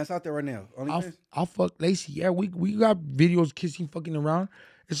that's out there right now. OnlyFans? I fuck Lacey. Yeah, we got videos kissing, fucking around.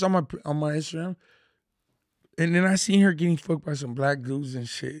 It's on my Instagram. And then I seen her getting fucked by some black dudes and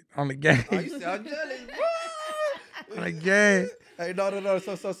shit on the game. Oh, you sound jealous. Like, yeah. Hey, no.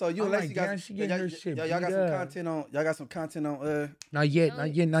 So you and I'm Lacey like, got damn, she getting her shit y'all got beat some up. content on. Y'all got some content on. Not yet.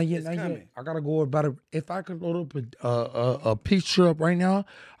 It's coming. I gotta go about it. If I could load up a picture up right now,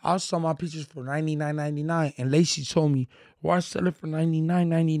 I'll sell my pictures for $99.99. And Lacey told me, why sell it for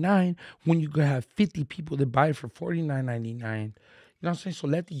 $99.99 when you could have 50 people that buy it for $49.99? You know what I'm saying? So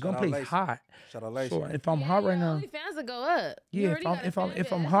Lefty Gunplay Lacey. hot. Shout out Lacey. So if I'm hot right now, OnlyFans will go up. You yeah. already got a If fan I'm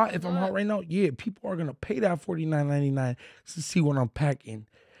base, hot it'll go up. right now, yeah, people are gonna pay that $49.99 to see what I'm packing,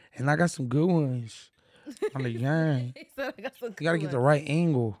 and I got some good ones. I'm like, gang, He said I got some you gotta good get the ones. right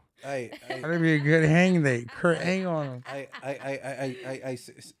angle. Hey, Gotta be a good hang there, Kurt angle on him. I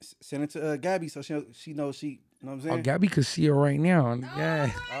send it to Gabby so she knows she. You know what I'm saying? Oh, Gabby could see it right now.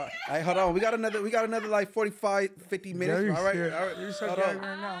 Yeah. Hey, hold on. We got another like 45, 50 minutes. Gabby All right. shit. All right. You saw Hold Gabby on.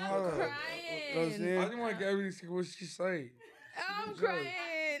 right now. I'm Hold on. You know what I'm crying. saying? I didn't want Gabby to see what she say. I'm crying.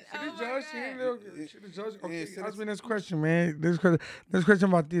 She Oh the my judge. She ain't God. little. She the judge. Yeah, Okay, send ask it me this question, man. This question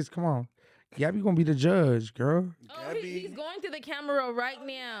about this. Come on. Gabby gonna be the judge, girl. Oh, he's going to the camera right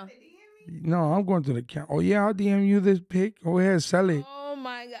now. No, I'm going to the camp. Oh, yeah, I'll DM you this pic. Go ahead, sell it. Oh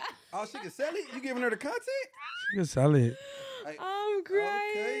my God. Oh, she can sell it? You giving her the content? You can sell it. I'm crying.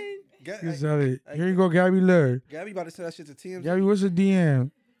 Okay. You can sell it. Here you go, Gabby. Look. Gabby about to sell that shit to TMZ. Gabby, what's the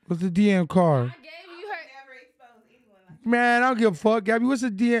DM? What's the DM card? I gave you her. Never expose anyone like Man, I don't give a fuck. Gabby, what's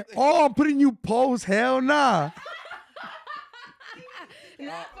the DM? Oh, I'm putting you post. Hell nah.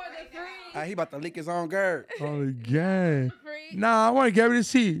 Not for the free. He about to leak his own gird. Oh, gang. Free. Nah, I want Gabby to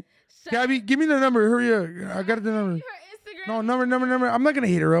see. Gabby, give me the number. Hurry up. I got the number. Her Instagram. No, number. I'm not gonna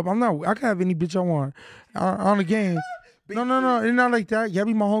hit her up. I can have any bitch I want on the game. No. It's not like that.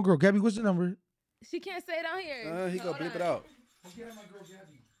 Gabby, my homegirl. Gabby, what's the number? She can't say it on here. He gonna bleep it out.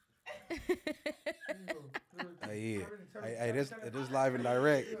 Hey, this live and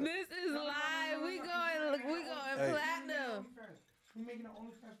direct. This is live. We going platinum. We making an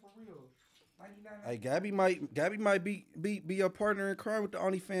OnlyFans for real. Hey, Gabby might be your partner in crime with the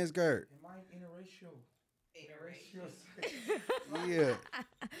OnlyFans gird. Yeah.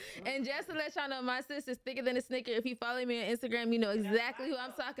 And just to let y'all know, my sister's thicker than a Snicker. If you follow me on Instagram, you know exactly who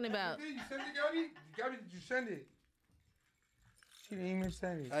I'm talking about. You send it, Gabby? Gabby, did you send it? She didn't even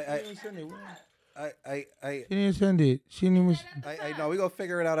send it. I- She didn't send it. I She didn't send it. She didn't even. no, we gonna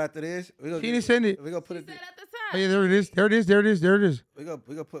figure it out after this. She didn't send it. We gonna put She it. said at the Oh, top. yeah, there it is. There it is. We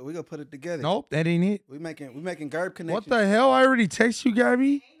gonna put it together. Nope, that ain't it. We making Gerb connections. What the hell? I already text you,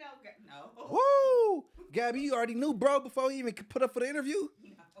 Gabby. ain't no. Woo! Gabby, you already knew, bro, before he even put up for the interview.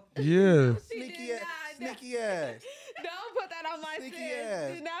 Yeah. She Sneaky did ass. not. Sneaky ass. Don't put that on my Sneaky sis.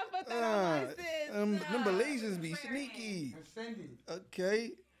 ass. Do not put that on my sis. Them Belizeans be sneaky. Send it.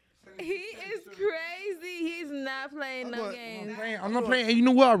 Okay. He is crazy. He's not playing no going- games. I'm not playing. And you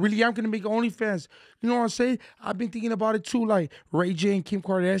know what? I really am gonna make OnlyFans. You know what I'm saying? I've been thinking about it too. Like Ray J and Kim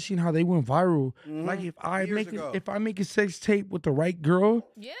Kardashian, how they went viral. Like if I Years make ago. if I make a sex tape with the right girl,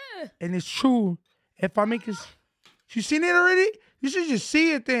 Yeah. and it's true. If I make it, you seen it already? You should just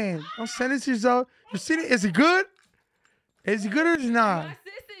see it then. Don't send it to yourself. You seen it? Is it good? Is it good or is it not? My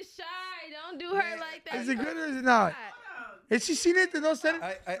sis is shy. Don't do her like that. Is it good or is it not? Has she seen it? Then don't send it.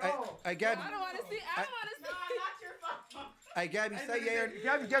 I Gabby. I don't want to see. I don't want to see. Not your fault. Hey, Gabby, say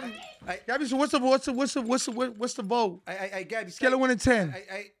yeah. Gabby, so what's the vote? I Gabby. Scale of 1 to 10.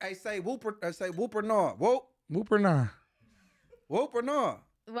 I say whoop or nah. Whoop. Whoop or nah? Whoop or nah.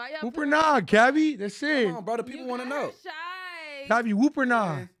 Why y'all Whoop or nah, Gabby? That's it. Come on, bro. The people want to know. Shy. Gabby, whoop or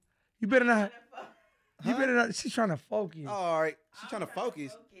nah? You better not. You better not. She's trying to focus. All right. She's trying to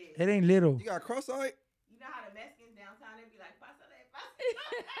focus. It ain't little. You got cross-eyed? You know how the Mexicans downtown, they be like,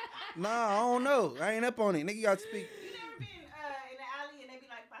 pásale. Nah, I don't know. I ain't up on it. Nigga, you got to speak. You never been in the alley and they be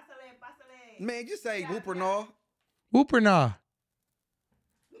like, pásale. Man, just say whoop or nah. Whoop or nah?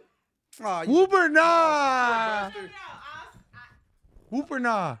 Aw, you Whoop or nah? bastard. Whoop or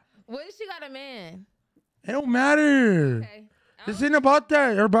nah? What if she got a man? It don't matter. Okay. This ain't about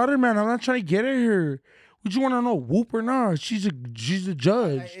that. Or about her, man. I'm not trying to get at her. Would you want to know whoop or nah? She's a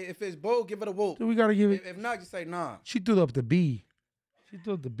judge. Hey, if it's bold, give it a whoop. So we gotta give it. If not, just say nah. She threw up the B. She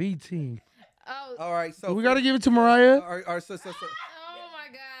threw up the B team. Oh. All right, so We gotta give it to Mariah. All right, so. Oh my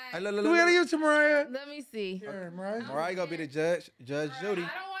Hey, God. look, We gotta give it to Mariah. Let me see. Here, Mariah. Mariah gonna be the judge, Judge Judy. I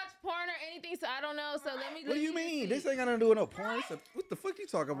don't watch porn or anything, so I don't know. So let me. What do you mean? This ain't got nothing to do with no porn. What the fuck you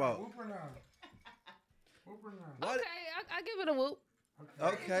talking about? Whoop or nah? Whoop or nah? What? Okay, I give it a whoop.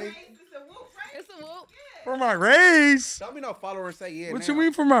 Okay. It's a whoop, right? It's a whoop. For my race. Don't be no follower and say yeah. What now. you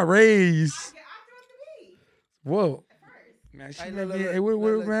mean for my race? Yeah, I threw it to me. Whoa. Man, she Hey, may look, be, look, hey,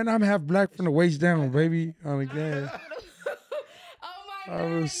 look. man, I'm half black from the waist down, baby. On the gas. Oh my I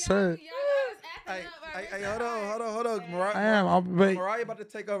God. was sad. Y'all got us Hey, hold on. Mariah, I am. Mariah about to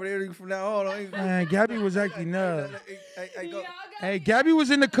take over the interview from now on. Man, Gabby was acting nuts. Hey, go. Hey, Gabby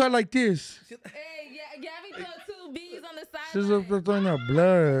was in the cut like this. Hey, Gabby threw 2 B's on the She's sideline. up throwing her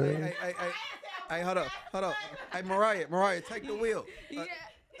blood. Hey, hold up. Hey, Mariah, take the wheel. Yeah.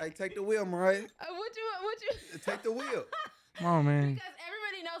 Hey, take the wheel, Mariah. What you? Take the wheel. Come on, man. Because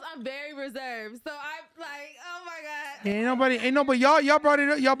everybody knows I'm very reserved, so I'm like, oh my god. Ain't nobody. Y'all brought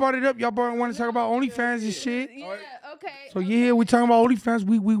it up. Y'all want to talk about OnlyFans and shit. Yeah. Okay. So yeah, we talking about OnlyFans.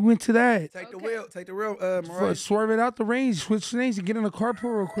 We went to that. Take the wheel, Mariah. Swerve it out the range. Switch lanes and get in the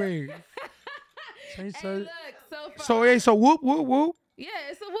carpool real quick. Hey, look, So whoop. yeah,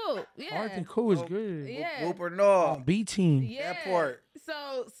 it's a whoop. Yeah. I think cool is good. Yeah. Whoop or no. B team. Yeah. That part.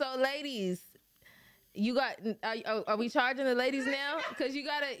 So ladies, you got. Are we charging the ladies now? Because you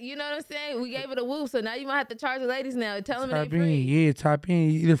gotta. You know what I'm saying? We gave it a whoop, so now you might have to charge the ladies now. Tell them it ain't Type in, free. yeah, type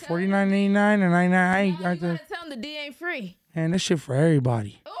in either $49.99 or $99. No, you gotta tell them the D ain't free. Man, that shit for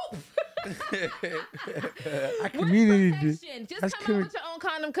everybody. Oh. Community dick. Protection. Just That's come out with your own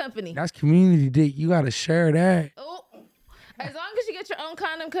condom company. That's community dick. You gotta share that. Oh. As long as you get your own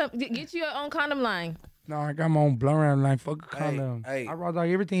get you your own condom line. No, I got my own blow around line. Fuck a condom. Hey. I rather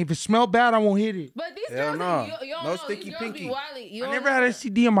everything. If it smell bad, I won't hit it. But these Hell girls, no. you don't No know, sticky these girls be pinky. wily. You I don't never know. had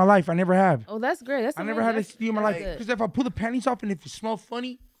STD in my life. I never have. Oh, that's great. That's I never had STD in my life. good. Because if I pull the panties off and if it smells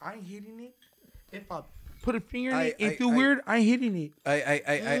funny, I ain't hitting it. If I put a finger in it, it feel weird, I ain't hitting it.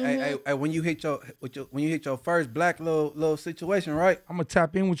 Hey, when you hit your first black little situation, right? I'm gonna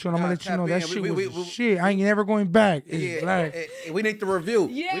tap in with you and I'm gonna let you Tap know that in. shit We- was shit. I ain't never going back. It's black. We need the review.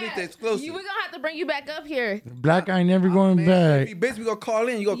 Yeah. We need the exclusive. We're gonna have to bring you back up here. Black, I ain't never going back. If you bitch, we gonna call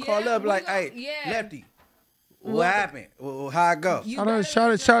in. You gonna call Yeah, up we like, gonna- hey, yeah. Lefty, what happened? How I go? Shout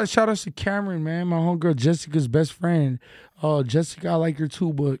out to Cameron, man. My homegirl Jessica's best friend. Jessica, I like her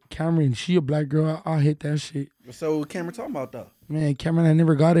too, but Cameron, she a black girl. I'll hit that shit. So what Cameron talking about though? Man, Cameron, I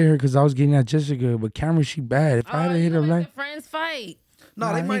never got at her because I was getting at Jessica, but Cameron, she bad. If I had to hit her like, the friends fight. No,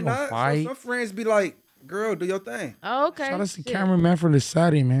 Nah, they I might ain't gonna not. fight. Some friends be like, girl, do your thing. Oh, okay. shout out to Shit. Cameron, man, for the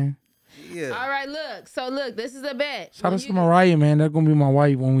Saudi, man. Yeah. All right, look, this is a bet. Shout When out to you- Mariah, man. That's gonna be my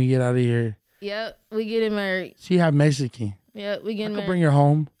wife when we get out of here. Yep, we getting married. She half Mexican. Yep, we I getting could married. bring her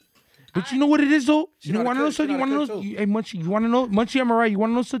home. But you know what it is though? You know want to how know to cook. something? She You want know to how to know? cook, too. Hey, Munchie, you want to know? Munchie and Mariah, you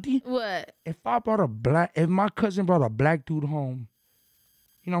want to know something? What? If my cousin brought a black dude home,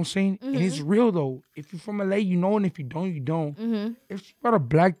 you know what I'm saying? And it's real though. If you're from LA, you know, and if you don't, you don't. If she brought a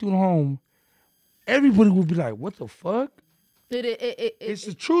black dude home, everybody would be like, "What the fuck?" It's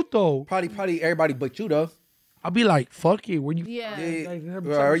the truth though. Probably everybody but you though. I'll be like, "Fuck it." Where you? Yeah.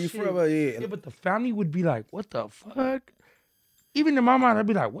 Where you from? Yeah, Yeah. but the family would be like, "What the fuck?" Even in my mind, I'd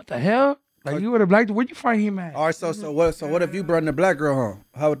be like, "What the hell?" Like you would have black dude. Where'd you find him at? All right, so what if you brought the black girl home?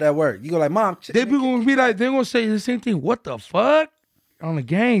 How would that work? You go like, Mom, They be gonna be like, they're gonna say the same thing. What the fuck? On the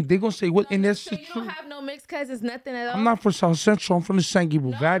game, they gonna say what? And that's So the you truth. don't have no mixed cousins, nothing at all. I'm not from South Central. I'm from the San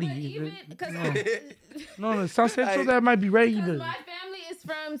Gabriel No, Valley. but even because No, South Central that might be regular. my family is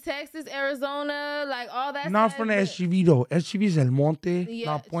from Texas, Arizona, like all that. Not side, from the but- SGV though. SGV is El Monte,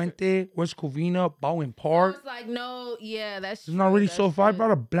 Yeah, La Puente, West Covina, Bowen So Park. it's like no, yeah, that's. It's not really true, so. that's If I true.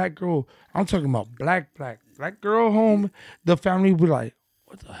 brought a black girl, I'm talking about black girl home, the family would be like,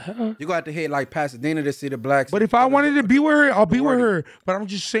 what the hell? You got to hit like Pasadena to see the blacks. But if I wanted to be with her, I'll be with her. But I'm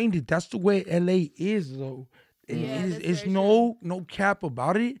just saying that that's the way LA is, though. It's very no cap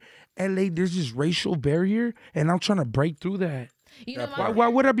about it. LA, there's this racial barrier, and I'm trying to break through that. You know, Why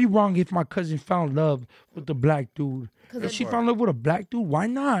would I be wrong if my cousin found love with the black dude? If she found love with a black dude, why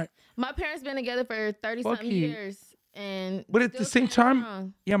not? my parents been together for 30 Fuck something you. years, and But at still the same standing time,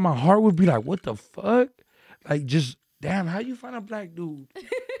 strong. yeah, my heart would be like, what the fuck? Like, just, damn, how you find a black dude?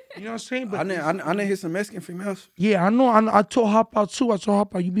 You know what I'm saying? But I didn't hit some Mexican females. yeah, I know. I told Hop out too. I told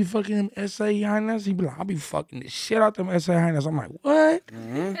Hop out, you be fucking them S.A. Highness? He be like, I'll be fucking the shit out them S.A. Highness. I'm like, what?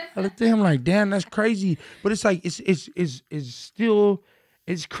 I looked at him like, damn, that's crazy. But it's like, it's still,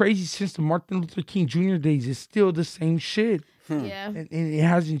 it's crazy since the Martin Luther King Jr. days. It's still the same shit. Yeah. And it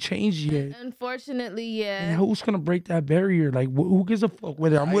hasn't changed yet. Unfortunately, yeah. And who's gonna break that barrier? Like, who gives a fuck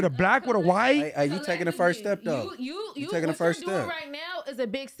whether I'm with a black, with a white? Hey, you taking the first step though? You taking the what first you're doing step. right now is a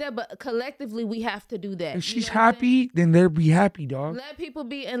big step, but collectively we have to do that. If You she's know what I'm saying? happy, then let her be happy, dog. Let people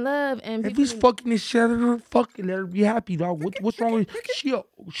be in love, and If people he's fucking the shit out of her, fuck it, let her be happy, dog. What's wrong with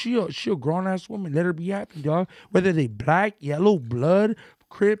she a grown ass woman? Let her be happy, dog. Whether they black, yellow, blood,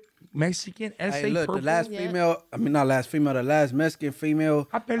 Crip, Mexican, SA, Hey, look, purple. the last the last Mexican female.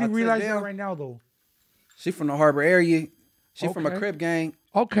 I barely took realize that down, right now though. She from the Harbor area. She from a Okay. Crip gang.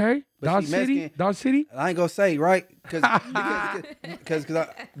 Okay. But Dodge she City? Mexican. Dodge City? I ain't gonna say right,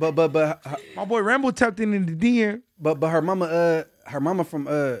 but My boy Rambo tapped in the DM. but her mama from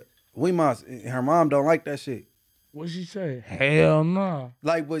Weemas, and her mom don't like that shit. What'd she say? Hell nah.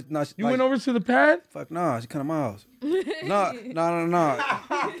 Like, You went over to the pad? Fuck nah, she come to my house.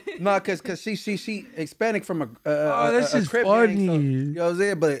 No, cause she Hispanic from a that's just Crip funny. gang, so, you know what I'm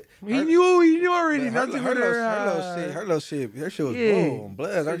saying? But He knew already. her Nothing little shit was boom,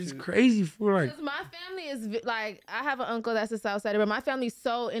 blood. It's crazy for like. Because my family is like, I have an uncle that's a Southsider, but my family's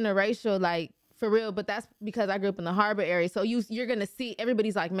so interracial, like for real. But that's because I grew up in the Harbor area, so you're gonna see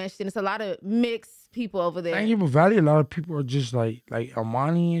everybody's like meshed in. It's a lot of mixed people over there. Thank you, but Valley. A lot of people are just like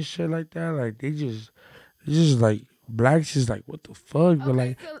Amani and shit like that. Like they just like blacks is like what the fuck. But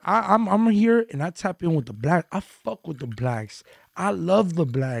like so- I'm here and I tap in with the black. I fuck with the blacks. I love the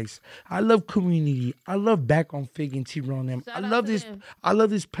blacks. I love community. I love Back on Fig and T-Ron them. Shout I out love to this. them. I love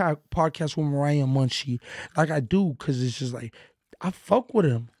this podcast with Mariah and Munchie. Like I do, cause it's just like I fuck with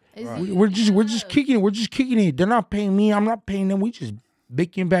them. We're just kicking it. We're just kicking it. They're not paying me. I'm not paying them. We just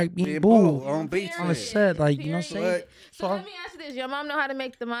bicking back, being boo on beats on the set. Like you know what I'm saying. So let me ask you this: your mom know how to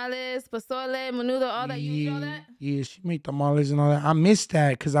make tamales, pozole, menudo, all that? You eat all that? Yeah, she made tamales and all that. I missed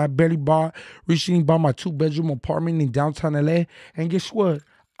that because I recently bought my 2-bedroom apartment in downtown LA. And guess what?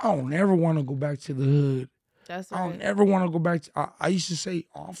 I don't ever want to go back to the hood. That's I right. don't ever want to go back to. I used to say,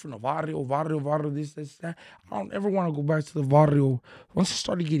 oh, I'm from the barrio, this, that. I don't ever want to go back to the barrio. Once I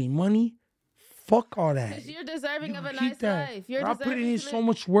started getting money, fuck all that. Because you're deserving of a Keep nice that. life. You're I put deserving in to so live.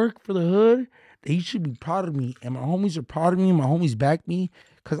 much work for the hood that you should be proud of me. And my homies are proud of me. My homies back me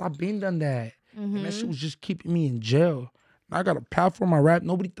because I've been done that. And that shit was just keeping me in jail. Now I got a platform. I rap.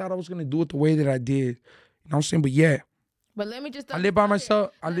 Nobody thought I was going to do it the way that I did. You know what I'm saying? But yeah. But let me just throw I this live by out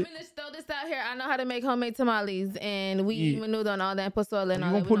myself. here. Let me just throw this out here. I know how to make homemade tamales, and we eat menudo and all that, pozole and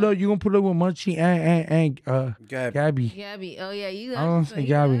all that. You gonna pull up with Munchie and Gabby. Gabby. Oh yeah, you. I don't say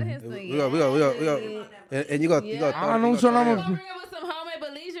Gabby. We go. And you go. I know so I'm Bring up with some homemade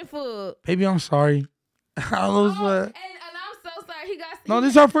Belizean food. Baby, I'm sorry. I don't know what. And I'm so sorry. He got. No,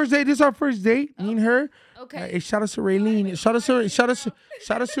 this is our first date. This is our first date. Me and her. Okay. Hey, shout out to Raylene. Shout out to Shout out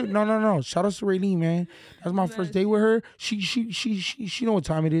to Raylene, man. That's my first date with her. She know what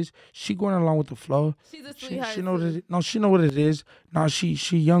time it is. She going along with the flow. She's a sweetheart. She know that. No, she know what it is. No, she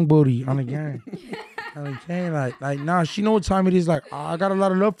young booty on the gang. She know what time it is. Like I got a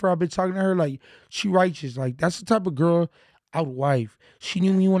lot of love for her. I've been talking to her. Like she righteous. Like that's the type of girl I would wife. She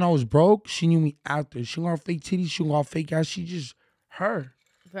knew me when I was broke. She knew me after. She gonna fake titties. She gonna fake ass. She just her.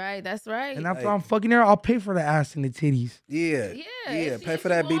 Right, that's right. And after I'm fucking her, I'll pay for the ass and the titties. Yeah. If Pay she for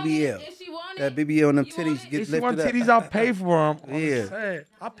that want BBL. it, if she want That it, BBL and them you want titties it? get If she want lifted titties, up. I'll pay for them. Yeah.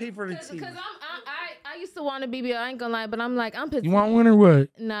 I'll pay for the titties. Because I used to want a BBL. I ain't gonna lie, but I'm like I'm petite. You want one or what?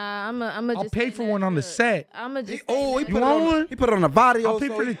 Nah, I'm a. I'll pay for one on the set. I'm a just. Oh, he You put it want on. one? He put it on the body. I'll pay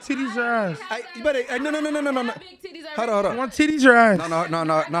for the titties or ass. You better. No. Big titties Hold already. on. You want titties or ass?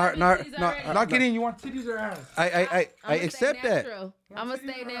 No. Lock it in. You want titties or ass? I I'ma accept stay that. natural. I'ma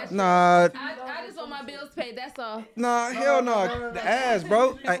stay natural. Nah, I just want my bills paid. That's all. nah, hell no. The ass,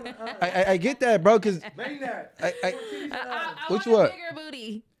 bro. I get that, bro. Cause I Which want one? a bigger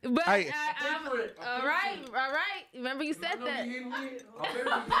booty. But I- I'm all right. Remember you said that.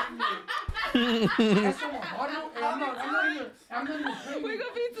 We're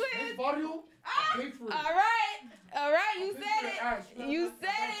gonna be twins. All right. You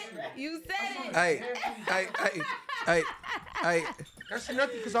said it. You said it. Hey. That's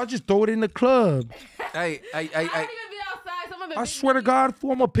nothing because I'll just throw it in the club. I I don't even be outside. So I'm gonna I swear to God,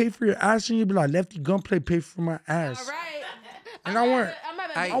 fool, I'm gonna pay for your ass and you'll be like, Lefty Gunplay pay for my ass. All right. And I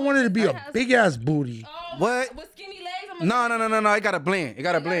want it to be a big ass booty. What? With skinny legs. No. It gotta blend. It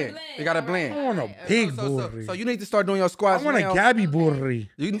gotta blend. I want a big booty. So you need to start doing your squats I want now. a Gabby booty.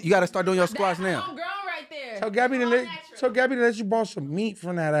 You gotta start doing your squats I'm now. grown right there. Tell Gabby to let you borrow some meat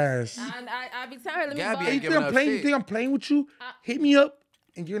from that ass. I be telling her, let me Gabby borrow ain't You it. giving up you shit. think I'm playing with you? Hit me up.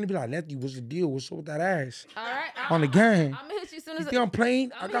 And you're gonna be like, Lefty, what's the deal? What's up with that ass? All right. On the game. I'm gonna hit you as soon as You think I'm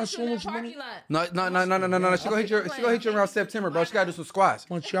playing? I I'ma got hit so you in much that money. parking lot. No. She gonna hit you around September, bro. She gotta do some squats.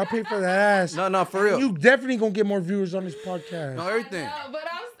 Munchie, I'll pay for that ass. No, for real. You definitely gonna get more viewers on this podcast. No, everything. No, but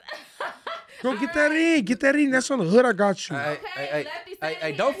Girl, get that in. Get that in. That's on the hood. I got you. Hey,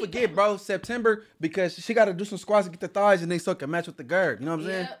 don't forget, bro, September, because she got to do some squats to get the thighs and then so it can match with the gird. You know what I'm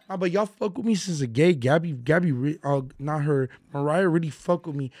saying? But y'all fuck with me since a gay. Gabby, not her. Mariah really fuck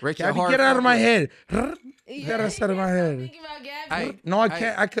with me. Rachel Gabby, Hart get out fuck of my with- head. That I said in my head. Thinking about Gabby. No, I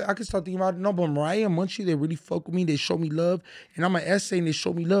can't. I could start thinking about it. No, but Mariah and Munchie, they really fuck with me. They show me love. And I'm an essay and they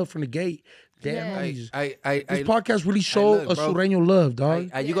show me love from the gate. Damn, Yes. this podcast really showed a Sureño love, dog.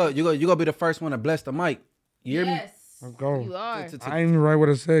 You go be the first one to bless the mic. You hear me? Yes. Let's go. You are. I didn't even write what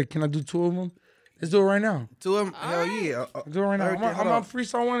I said. Can I do 2 of them? Let's do it right now. To him? Hell yeah. Let's do it right now. I'm on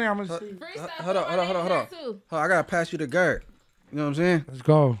freestyle one. I'm gonna see. Freestyle Hold on. too. Hold on, I gotta pass you the guard. You know what I'm saying? Let's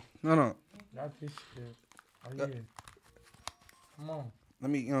go. No. Got this shit. Oh, yeah. Come on. Let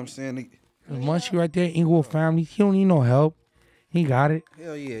me, you know what I'm saying? There's Munchie right there, Inglewood family. He don't need no help. He got it.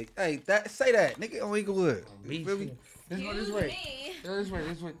 Hell yeah. Hey, say that. Nigga on Inglewood. You feel me? Let's go this way.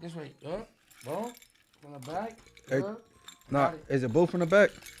 This way. Up. Boom. From the back. Hey. Up. No, is it both from the back?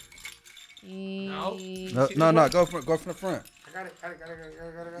 No. No. Go from the front. I got it.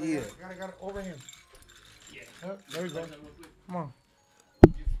 Yeah. Got it over him. Yeah. There we go. Come on.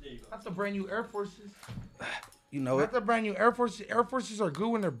 That's the brand new Air Forces. You know That's it. the brand new Air Forces. Air Forces are good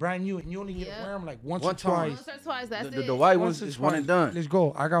when they're brand new, and you only get to wear them like once or twice. Once or twice. That's it. The white Once ones or is one and twice. done. Let's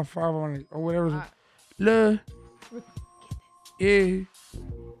go. I got 5 on it or whatever. Right. Look. Yeah.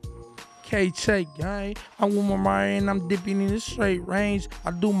 K-Check, gang. I'm with my Mariah and I'm dipping in the straight range.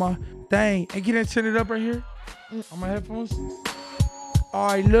 I do my thing. And can I turn it up right here? On my headphones? All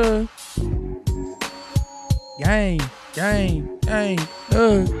right, look. Gang. Yeah.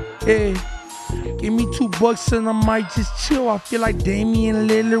 Give me $2 and I might just chill. I feel like Damian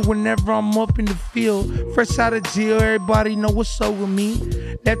Lillard whenever I'm up in the field. Fresh out of jail, everybody know what's up with me.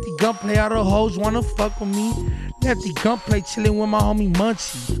 Lefty Gunplay, all the hoes wanna fuck with me. Lefty Gunplay, chillin' with my homie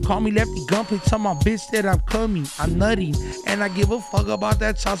Munchie. Call me Lefty Gunplay, tell my bitch that I'm coming. I'm nutty, and I give a fuck about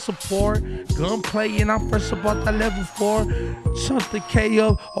that child support. Gunplay, and I'm fresh about that level 4. Chunk the K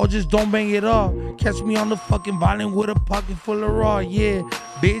up, or just don't bang it off. Catch me on the fucking violin with a pocket full of raw, yeah.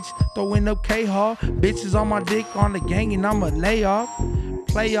 Bitch, throwing up K-Hall. Bitches on my dick on the gang, and I'ma lay off.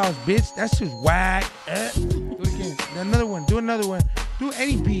 Playoffs, bitch, that's just whack. Do it again. Do another one. Do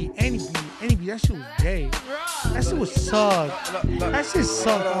any beat. That shit was gay. That shit was suck. That shit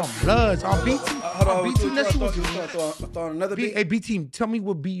sucked on Bloods. On B-Team, that shit was Throwing another beat. Hey, B-Team, tell me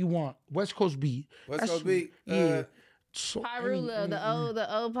what beat you want. West Coast beat. West Coast beat? Yeah. So, Pyrula, the old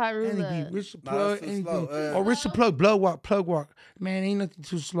any Pyrula. beat. Rich the plug, that's too anything. slow. Rich the plug, plug walk. Man, ain't nothing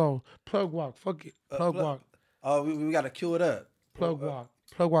too slow. Plug walk, fuck it. Plug walk. Oh, we gotta cue it up. Plug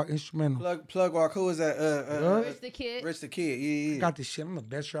walk instrumental. Plug walk. Who is that? Rich the Kid. Rich the Kid. Yeah. Got this shit. I'm the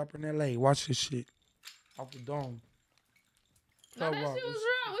best rapper in LA. Watch this shit. Off the dome. No, that shit was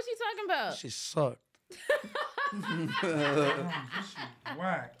wrong. What you talking about? That shit sucked.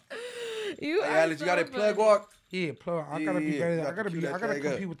 Whack. You Hey, Alex, you got it. Plug walk. Yeah, plug. I gotta be better. I gotta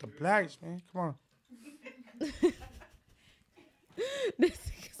compete with the blacks, man. Come on. This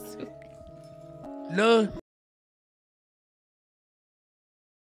nigga's stupid. Look.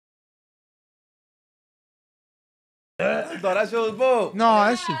 No, that shit was bull. No,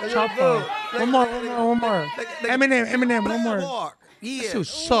 that shit chop up. One more. Eminem, one more. Yeah. That shit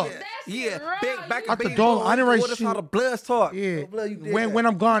suck. Yeah. Big back Out the dome. I didn't write shit. shit. How the Bloods talk. Yeah. Blood, you did When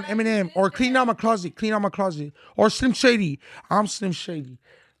I'm gone, Eminem. Or clean out my closet. Or Slim Shady. I'm Slim Shady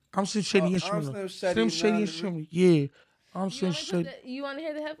instrumental. Slim Shady instrumental. Yeah. I'm Slim Shady. You want to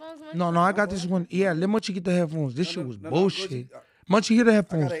hear the headphones, Munchie? No, I got this one. Yeah, let Munchie get the headphones. This shit was bullshit. Munchie, hear the I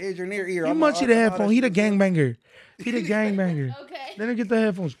headphones. got an engineer ear. You Munchie the headphones. He the gangbanger. Okay. Let him get the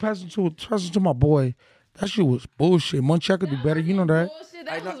headphones. Pass it to my boy. That shit was bullshit. Munchie, I could do better. You know that. Bullshit,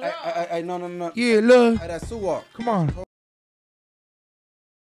 that was wrong. No. Yeah, look. Hey, that's Suwalk. Come on.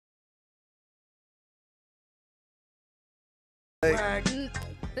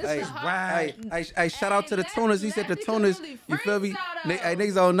 This is hard. Hey, shout out to the Lefty, tuners. He said the Lefty tuners. could You feel me? really Hey,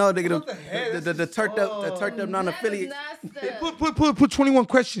 niggas don't know, nigga. the The turked up non-affiliate. Put 21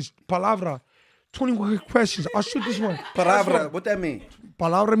 questions. Palabra. 21 questions. I'll shoot this one. Palabra. What that mean?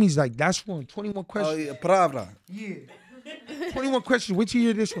 Palabra means like that's one. 21 Oh questions. yeah, palabra. Yeah. 21 questions. Wait till you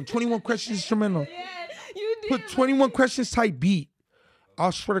hear this one. 21 questions instrumental. Yeah, you did. Put 21 questions type beat. I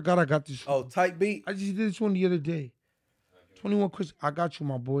swear to God, I got this. Oh, tight beat. I just did this one the other day. 21 questions. I got you,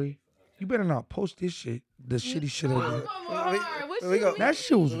 my boy. You better not post this shit. The shitty shit I did. We go. That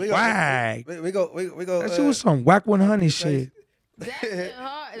shit was whack. We go. That shit was some whack 100 shit. That shit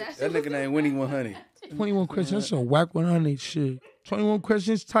hard. That nigga named Winnie 100. 21 questions. That's some whack 100 shit. 21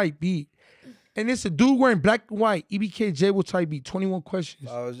 questions type beat. And it's a dude wearing black and white. EBKJ will type beat. 21 questions.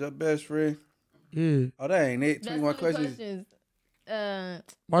 Oh, is your best friend? Yeah. Oh, that ain't it. That's 21 the questions.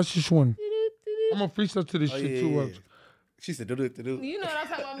 Watch this one. I'm gonna freestyle to this Oh, shit yeah, too. yeah. She said, do. You know what I'm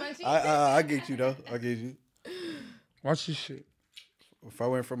talking about, Munchie? I get you, though. I get you. Watch this shit. If I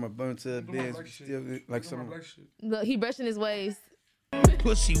went from a bun to a Benz, still like some. Look, he brushing his waist.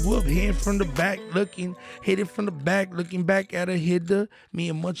 Pussy whoop, hitting from the back, hit it from the back, looking back at her hitter. Me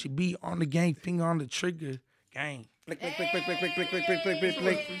and Munchie B on the gang, finger on the trigger. Gang. Click.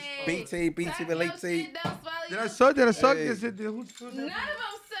 BT, Lefty. Did I suck? None of them sucked.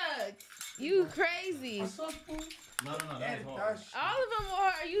 You crazy. No, that was hard. All of them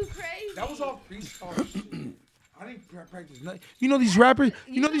are. You crazy. That was all freestyle shit. I didn't practice nothing. You know these rappers.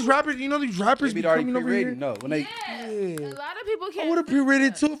 You know these rappers Be already coming over here. pre-written. No, when they. Yeah. A lot of people can't. I would have pre-read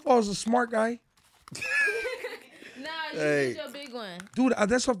it too if I was a smart guy. Nah, you Hey. did your big one. Dude,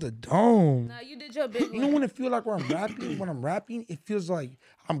 that's off the dome. Nah, you did your big one. You know when it feels like when I'm rapping, it feels like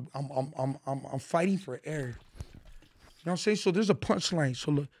I'm fighting for air. You know what I'm saying? So there's a punchline.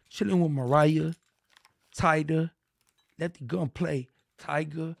 So look, chilling with Mariah, Tyga, Lefty Gunplay,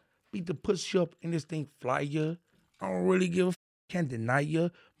 Tyga, beat the pussy up in this thing, fly ya. I don't really give a f, can't deny ya.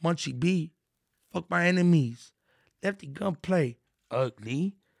 Munchie B, fuck my enemies. Lefty Gunplay,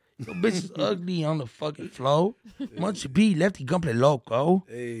 ugly. Your bitch is ugly on the fucking flow. Munchie B, Lefty Gunplay loco.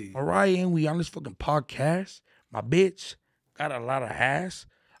 Hey. Mariah and we on this fucking podcast. My bitch got a lot of ass.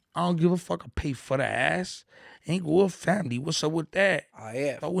 I don't give a fuck. I pay for the ass. Ain't go with family. What's up with that?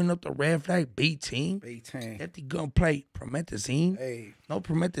 Throwing up the red flag, B-team. B-team. Lefty Gunplay, promethazine. Hey. No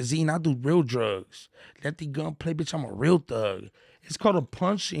promethazine, I do real drugs. Lefty Gunplay, bitch, I'm a real thug. It's called a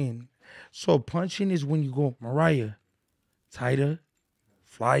punch-in. So punch-in is when you go Mariah, Tyga,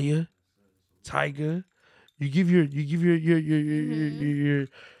 Flyer, Tyga. You give your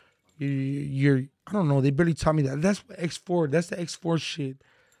I don't know, they barely taught me that. That's what X4, that's the X4 shit.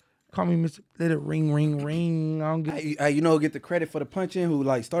 Call me Mr. Let it ring, ring, ring. I don't get You know, get the credit for the punching who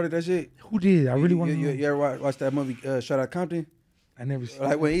like started that shit. Who did? I really want to know. You ever watch that movie, Shout Out Compton? I never seen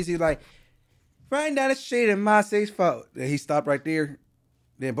Like when Easy like, riding down the street in my 6'4". Then he stopped right there.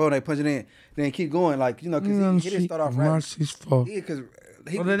 Then boom, they punch it in. Then keep going, like, you know, because he didn't start off rapping. Yeah, because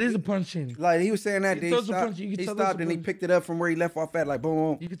that is a punch-in. Like he was saying that, then he he stopped and he picked it up from where he left off at, like boom,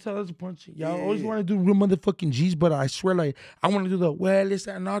 boom. You can tell that's a punch-in. Y'all always want to do real motherfucking G's, but I swear, like, I want to do the, well, it's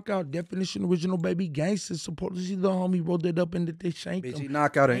that knockout definition, original baby gangster. Supposedly the homie rolled it up and they shank him. Bitch, he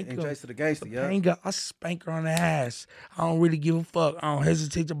knockout and chase to the gangster, yeah. I spank her on the ass. I don't really give a fuck. I don't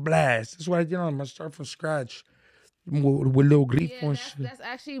hesitate to blast. That's what I did on him. I start from scratch. With little grief and shit. That's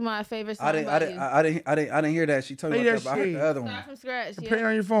actually my favorite song. I didn't hear that. She told me about that, but I heard the other one. Start from scratch. Play it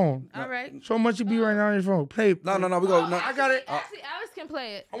on your phone. All right. So much it be right now on your phone. Play it. No, we go. No. I got it. Actually, Alex can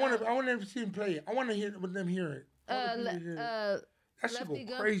play it. I want to see him play it. I want to hear them hear it. That shit Lefty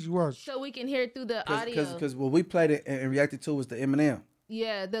go crazy. Watch. So we can hear it through the audio. Because what we played it and reacted to was the Eminem.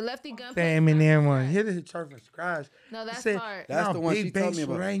 Yeah, the Lefty Gunplay. The Eminem one. Hit it, start from scratch. No, that's hard. That's the one she told me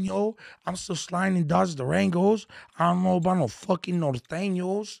about. Sureño. I'm still sliding and dodging the Rangos. I don't know about no fucking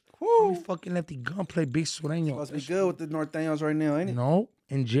Norteños. We fucking Lefty Gunplay, big Sureño. Supposed to be good with the Norteños right now, ain't it? No,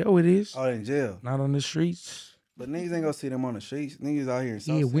 in jail it is. Oh, in jail. Not on the streets. But niggas ain't gonna see them on the streets. Niggas out here in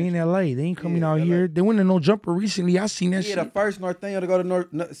South Yeah, we in Central. LA. They ain't coming out LA. here. They went to No Jumper recently. I seen that Yeah, shit. the first Norteño to go to North.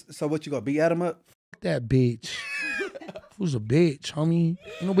 No, so what, you gonna beat Adam up? Fuck that bitch. Who's a bitch, homie?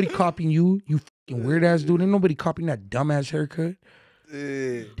 Ain't nobody copying you. You fucking weird ass dude. Ain't nobody copying that dumbass haircut.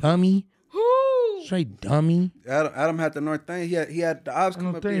 Dummy. Straight dummy. Adam had the Norteño. He had the ops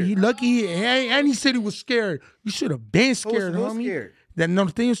come up here. He lucky. And he said he was scared. You should have been scared, Who's homie. scared? That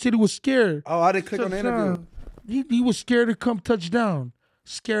Norteño said he was scared. Oh, I didn't click on the interview. He was scared to come touch down.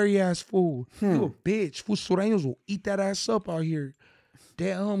 Scary ass fool. You a bitch. Fool Sureños will eat that ass up out here.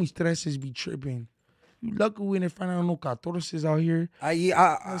 That homie stresses be tripping. You lucky we didn't find out no 14s out here.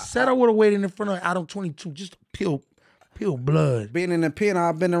 I said I would have waited in front of Adam 22 just to peel blood. Being in the pen,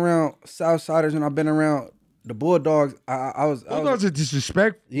 I've been around Southsiders and I've been around the Bulldogs. Bulldogs are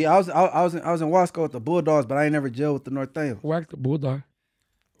disrespectful. Yeah, I was in Wasco with the Bulldogs, but I ain't never jailed with the Norteño. Whack the Bulldog.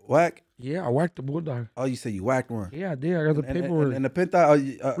 Whack? Yeah, I whacked the Bulldog. Oh, you said you whacked one? Yeah, I did. I got the paperwork. And the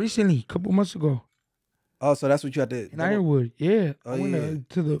Penta. Recently, a couple months ago. Oh, so that's what you had to. In Ironwood, yeah. Oh, I went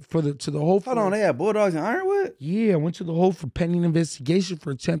to the whole. Hold on, they had Bulldogs in Ironwood? Yeah, I went to the whole for pending investigation for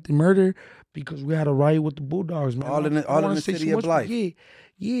attempted murder because we had a riot with the Bulldogs, man. All in the city of Blythe.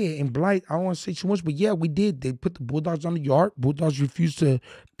 Yeah, in Blythe. I don't want to say too much, but yeah, we did. They put the Bulldogs on the yard. Bulldogs refused to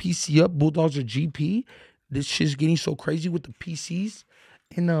PC up. Bulldogs are GP. This shit's getting so crazy with the PCs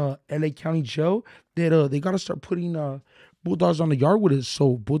in LA County Jail that they got to start putting Bulldogs on the yard with us.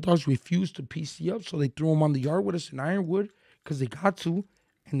 So Bulldogs refused to PC up, so they threw them on the yard with us in Ironwood because they got to,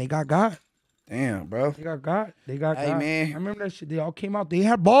 and they got. Damn, bro. They got. Hey, man. I remember that shit. They all came out. They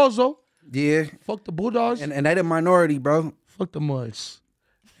had balls, though. Yeah. Fuck the Bulldogs. And they the minority, bro. Fuck the Muds.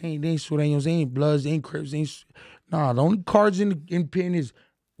 They ain't Sureños. They ain't Bloods. They ain't Crips. They ain't Nah, the only cards in pen is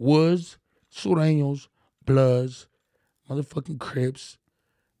Woods, Sureños, Bloods, motherfucking Crips,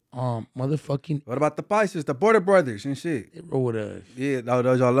 motherfucking. What about the Pisces, the Border Brothers and shit? They roll with us. Yeah,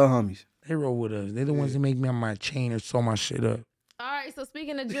 those y'all little homies. They roll with us. They're the ones that make me on my chain or sew my shit up. All right, so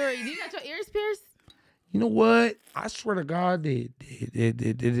speaking of jewelry, do you got your ears pierced? You know what? I swear to God, thank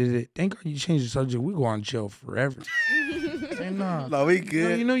God you changed the subject. We go on jail forever. Say nah. No, we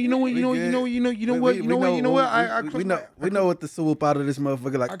good. You know what? We know what to swoop out of this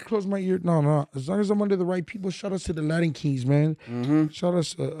motherfucker. Like I close my ear. No. As long as I'm under the right people, shout us to the Latin Kings, man. Shout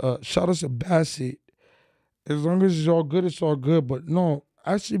us a Bassett. As long as it's all good, it's all good. But no,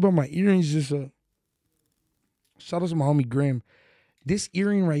 actually, about my earrings, just shout out to my homie Grim. This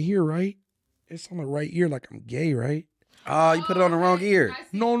earring right here, right? It's on the right ear, like I'm gay, right? Oh, you put it on the wrong ear.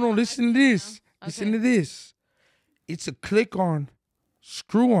 No, listen to this. Okay. Listen to this. It's a click-on,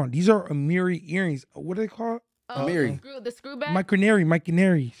 screw-on. These are Amiri earrings. What are they called? Oh, Amiri. the screw back? My canaries.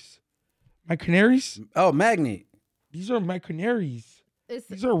 My canaries? Oh, magnet. These are my canaries. This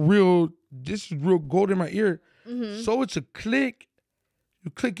is real gold in my ear. So it's a click.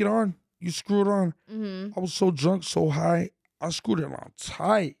 You click it on. You screw it on. I was so drunk, so high. I screwed it on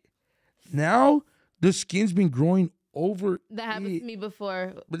tight. Now, the skin's been growing over That happened to me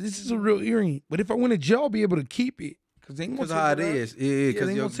before. But this is a real earring. But if I went to jail, I'll be able to keep it. Because they ain't gonna take how it it out. is. Yeah, because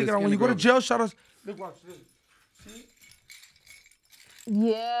they ain't gonna take it out. When you go to jail, shout us. Look, watch this. See?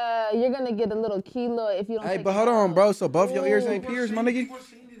 Yeah, you're gonna get a little kilo if you don't. Hey, take but it hold out. on, bro. So both your ears ain't pierced, my nigga? People are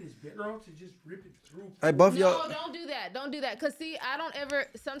saying it is better off to just rip it through. Hey, both your... No, don't do that. Don't do that. Cause see, I don't ever.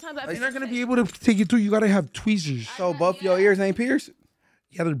 Sometimes I. You're not gonna be able to take it through. You gotta have tweezers. So both your ears ain't pierced?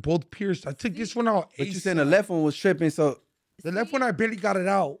 Yeah, they're both pierced. I took this one out. But you said the left one was tripping, so... The left one, I barely got it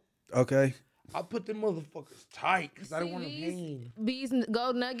out. Okay. I put them motherfuckers tight because I didn't want to pain. These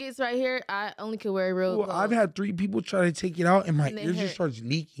gold nuggets right here, I only can wear real gold. I've had 3 people try to take it out, and my And they ear just hurt. starts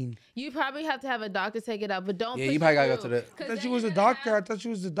leaking. You probably have to have a doctor take it out, but don't. Yeah, push you probably it gotta go through. to the... 'Cause I thought then she was a you're gonna doctor. I thought she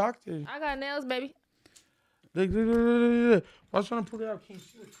was a doctor. I got nails, baby. Look. I was trying to pull it out. Can you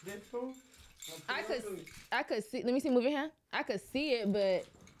see the clip, though? I could see. Let me see. Move your hand. I could see it, but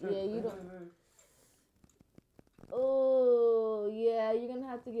yeah, you don't. Oh yeah, you're gonna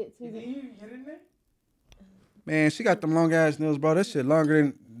have to get two. Man, she got them long ass nails, bro. That shit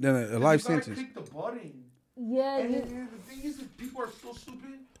longer than a life sentence. Click the button. Yeah, And you, then the thing is that people are so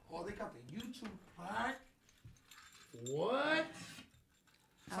stupid. Oh, they got the YouTube plaque. What?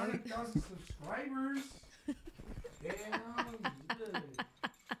 100,000 subscribers. Damn. Good.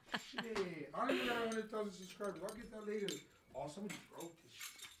 Shit. I don't even got 100,000 subscribers. I'll get that later. Oh, somebody broke this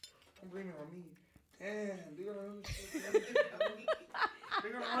shit. Don't blame it on me. Damn, they got 100,000 subscribers. They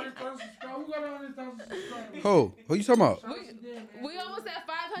got 100,000 subscribers. Who got 100,000 subscribers? Who you talking about? we almost at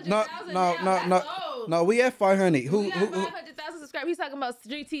 500,000 No, now. That's old. No, we at 500. We Who? got 500,000 subscribers. He's talking about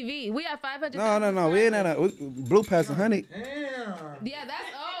StreetTV. We have 500,000. No. We ain't at a... Blue past 100. Damn. Yeah, that's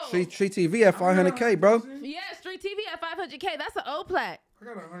old. Street TV at 500K, bro. Yeah, StreetTV at 500K. That's an old plaque. I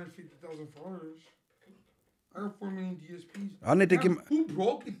got 150,000 followers. I got 4 million DSPs. I need to get my... Who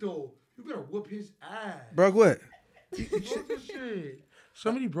broke it though? You better whoop his ass. Broke what? He broke this shit.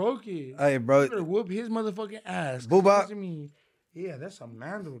 Somebody broke it. Hey, bro. You better whoop his motherfucking ass. Boobop. Listen to me. Yeah, that's a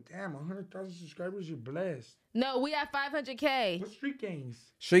man though. Damn, 100,000 subscribers, you're blessed. No, we have 500K. What's StreetGangs?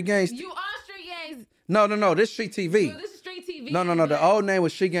 Street Gangs. You on StreetGangs? No. This Street TV. No, this is StreetTV. No. The old name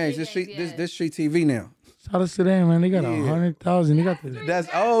was Street Gangs. This Street TV now. Shout out to them, man. They got 100,000. They got the. That's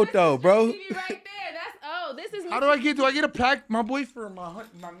old though, bro. TV right there. That's old. This is. How do I get? Do I get a plaque? My boy for my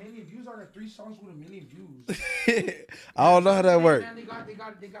million views. I got 3 songs with 1 million views. I don't know how that works. Man, they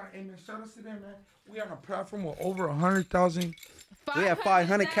got. And man, shout out to them, man. We on a platform with over 100,000. We have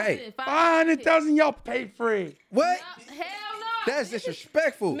 500K. 500,000. Y'all paid for it. What? Hell no. That's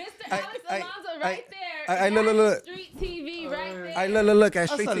disrespectful. Mr. Alex Alonso right there. Hey, look. Street TV right there. Hey, look at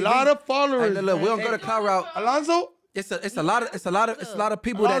That's Street a TV. lot of followers. Hey, look, we man. don't go to Cloud Route. Alonso. It's a lot of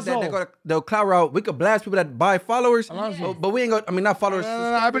people that Alonso. go to the Cloud Route. We could blast people that buy followers, Alonso. but we ain't gonna. I mean, not followers.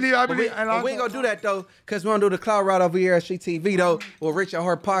 I believe. But we ain't gonna do that though, cause we don't do the Cloud Route over here at Street TV though, or Rich at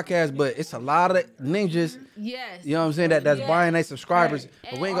Heart podcast. But it's a lot of ninjas. Yes. You know what I'm saying? That's buying their subscribers.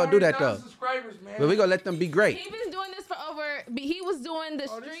 But we ain't gonna do that though. Subscribers, man. But we gonna let them be great. He been doing this for over. He was doing the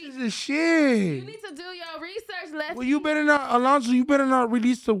This street. is the You shit. need to do your research, Lefty. Well, you better not, Alonso. You better not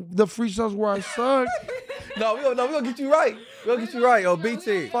release the freestyles where I suck. No, we gonna get you right. We gonna get you right, yo,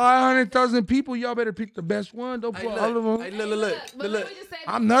 BT. 500,000 people. Y'all better pick the best one. Don't put all of them. Hey, But look. let me just say this.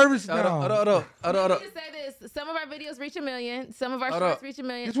 I'm nervous Hold now. on. Let me just say this. Some of our videos reach 1 million. Some of our Hold shorts up. reach 1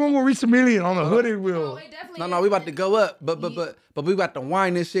 million. This one will reach 1 million on the hoodie Oh, wheel. it definitely No, we about to go up, but we about to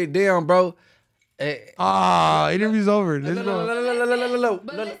wind this shit down, bro. Interview's over. Let's go.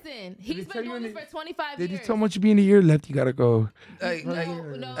 But listen, he's been doing this for 25 Did years. you tell much you be in a year left? You gotta go. No, we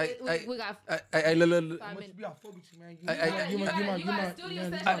got 5 minutes. You got a studio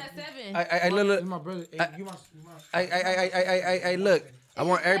session at 7. My brother. Look. I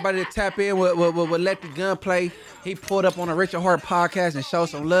want everybody to tap in with Lefty Gunplay. He pulled up on a Richard Hart podcast and showed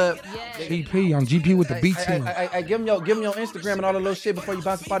some love. GP on GP with the beat team. Give him your Instagram and all the little shit before you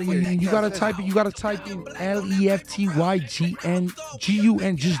bounce up out of here. You gotta type it. You gotta type in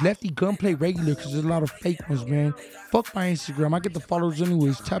LEFTYGNGUN. Just Lefty Gunplay regular, because there's a lot of fake ones, man. Fuck my Instagram. I get the followers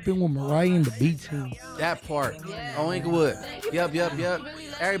anyways. Tap in with Mariah and the beat team. That part. On Inglewood. Yup.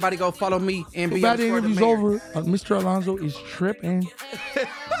 Everybody go follow me and be bad interview's over. Mr. Alonso is tripping.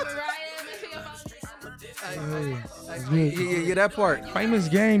 Yeah, that part. Famous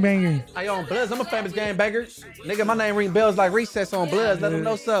gang banger. I on Bloods. I'm a famous gang banger. Nigga, my name ring bells like Recess on Bloods. Let them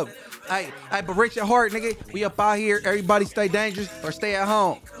know something. But Richard Hart, nigga, we up out here. Everybody stay dangerous or stay at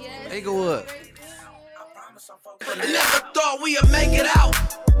home. Inglewood. Never thought we'd make it out.